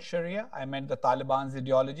using the word Sharia. I meant the Taliban's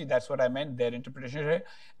ideology. That's what I meant, their interpretation of Sharia.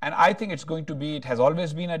 And I think it has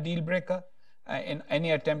always been a deal breaker. In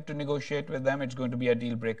any attempt to negotiate with them, it's going to be a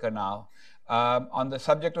deal breaker now. On the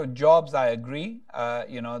subject of jobs, I agree.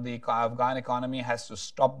 The Afghan economy has to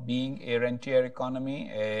stop being a rentier economy,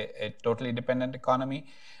 a totally dependent economy.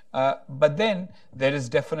 But then there is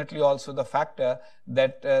definitely also the factor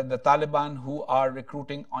that the Taliban who are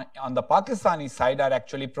recruiting on the Pakistani side are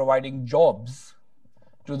actually providing jobs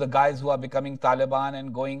to the guys who are becoming Taliban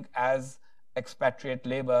and going as expatriate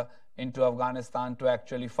labor into Afghanistan to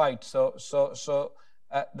actually fight. So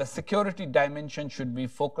the security dimension should be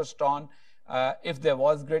focused on. If there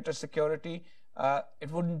was greater security,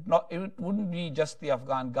 it wouldn't be just the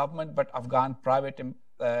Afghan government, but Afghan private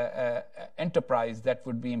enterprise that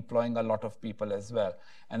would be employing a lot of people as well.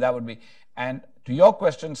 And that would be, and to your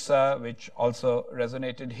question, sir, which also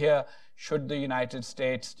resonated here, should the United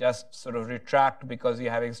States just sort of retract because you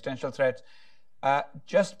have existential threats?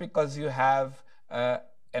 Just because you have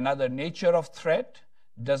another nature of threat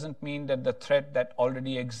doesn't mean that the threat that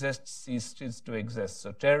already exists ceases to exist.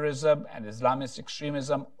 So terrorism and Islamist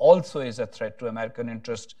extremism also is a threat to American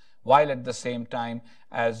interest, while at the same time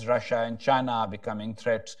as Russia and China are becoming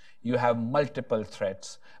threats, you have multiple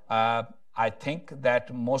threats. I think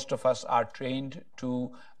that most of us are trained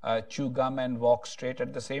to chew gum and walk straight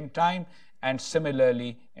at the same time. And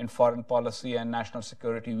similarly, in foreign policy and national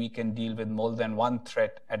security, we can deal with more than one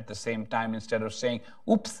threat at the same time instead of saying,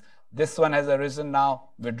 oops, this one has arisen now,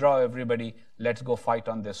 withdraw everybody, let's go fight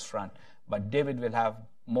on this front. But David will have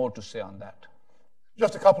more to say on that.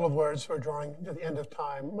 Just a couple of words. We're drawing to the end of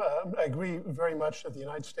time. I agree very much that the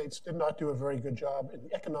United States did not do a very good job in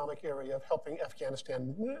the economic area of helping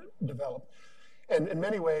Afghanistan develop. And in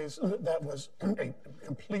many ways, that was a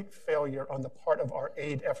complete failure on the part of our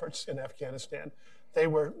aid efforts in Afghanistan. They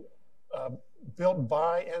were built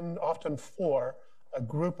by and often for a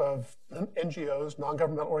group of NGOs,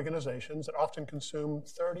 non-governmental organizations, that often consume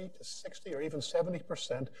 30 to 60 or even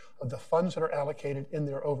 70% of the funds that are allocated in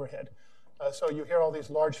their overhead. So you hear all these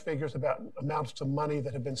large figures about amounts of money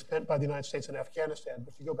that have been spent by the United States in Afghanistan.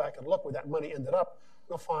 But if you go back and look where that money ended up,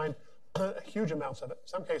 you'll find huge amounts of it. In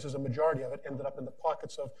some cases, a majority of it ended up in the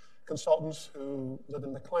pockets of consultants who live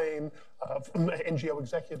in McLean, of NGO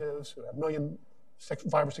executives who have $5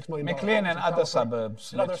 or $6 million. McLean and other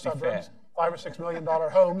suburbs. And other suburbs, $5 or $6 million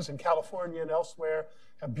homes in California and elsewhere,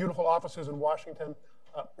 have beautiful offices in Washington.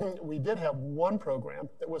 We did have one program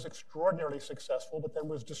that was extraordinarily successful, but then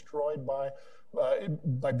was destroyed by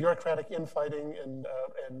bureaucratic infighting and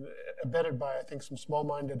abetted by, I think, some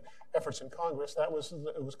small-minded efforts in Congress.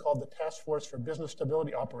 It was called the Task Force for Business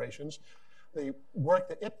Stability Operations. The work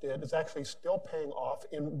that it did is actually still paying off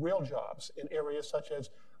in real jobs in areas such as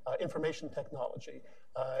information technology,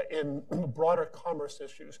 in broader commerce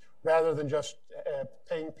issues, rather than just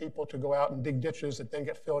paying people to go out and dig ditches that then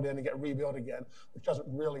get filled in and get rebuilt again, which doesn't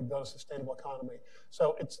really build a sustainable economy.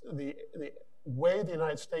 So it's the way the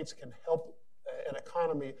United States can help an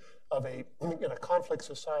economy in a conflict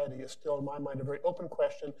society is still, in my mind, a very open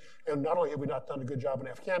question. And not only have we not done a good job in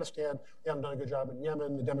Afghanistan, we haven't done a good job in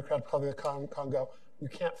Yemen, the Democratic Republic of Congo. You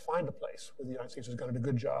can't find a place where the United States has done a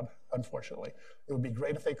good job, unfortunately. It would be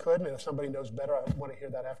great if they could, and if somebody knows better, I want to hear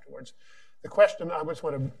that afterwards. The question, I just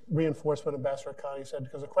want to reinforce what Ambassador Kani said,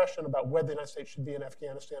 because the question about whether the United States should be in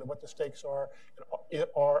Afghanistan and what the stakes are, and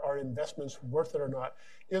are our investments worth it or not,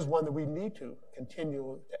 is one that we need to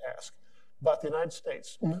continue to ask. But the United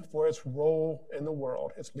States, for its role in the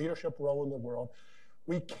world, its leadership role in the world,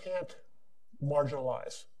 we can't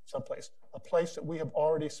marginalize someplace, a place that we have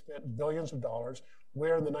already spent billions of dollars,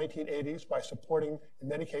 where in the 1980s, by supporting, in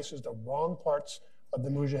many cases, the wrong parts of the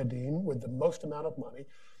Mujahideen with the most amount of money,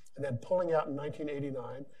 and then pulling out in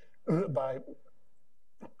 1989 by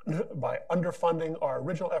by underfunding our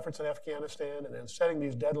original efforts in Afghanistan and then setting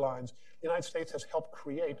these deadlines, the United States has helped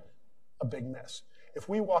create a big mess. If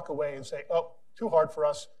we walk away and say, oh, too hard for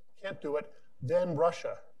us, can't do it, then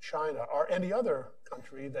Russia, China, or any other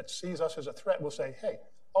country that sees us as a threat will say, hey,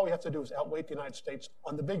 all we have to do is outweigh the United States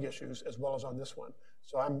on the big issues as well as on this one.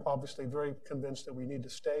 So I'm obviously very convinced that we need to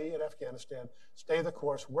stay in Afghanistan, stay the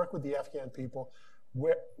course, work with the Afghan people,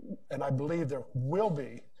 and I believe there will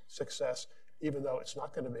be success, even though it's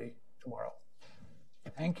not going to be tomorrow.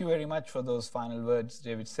 Thank you very much for those final words,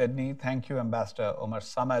 David Sedney. Thank you, Ambassador Omar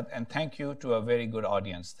Samad, and thank you to a very good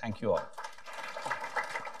audience. Thank you all.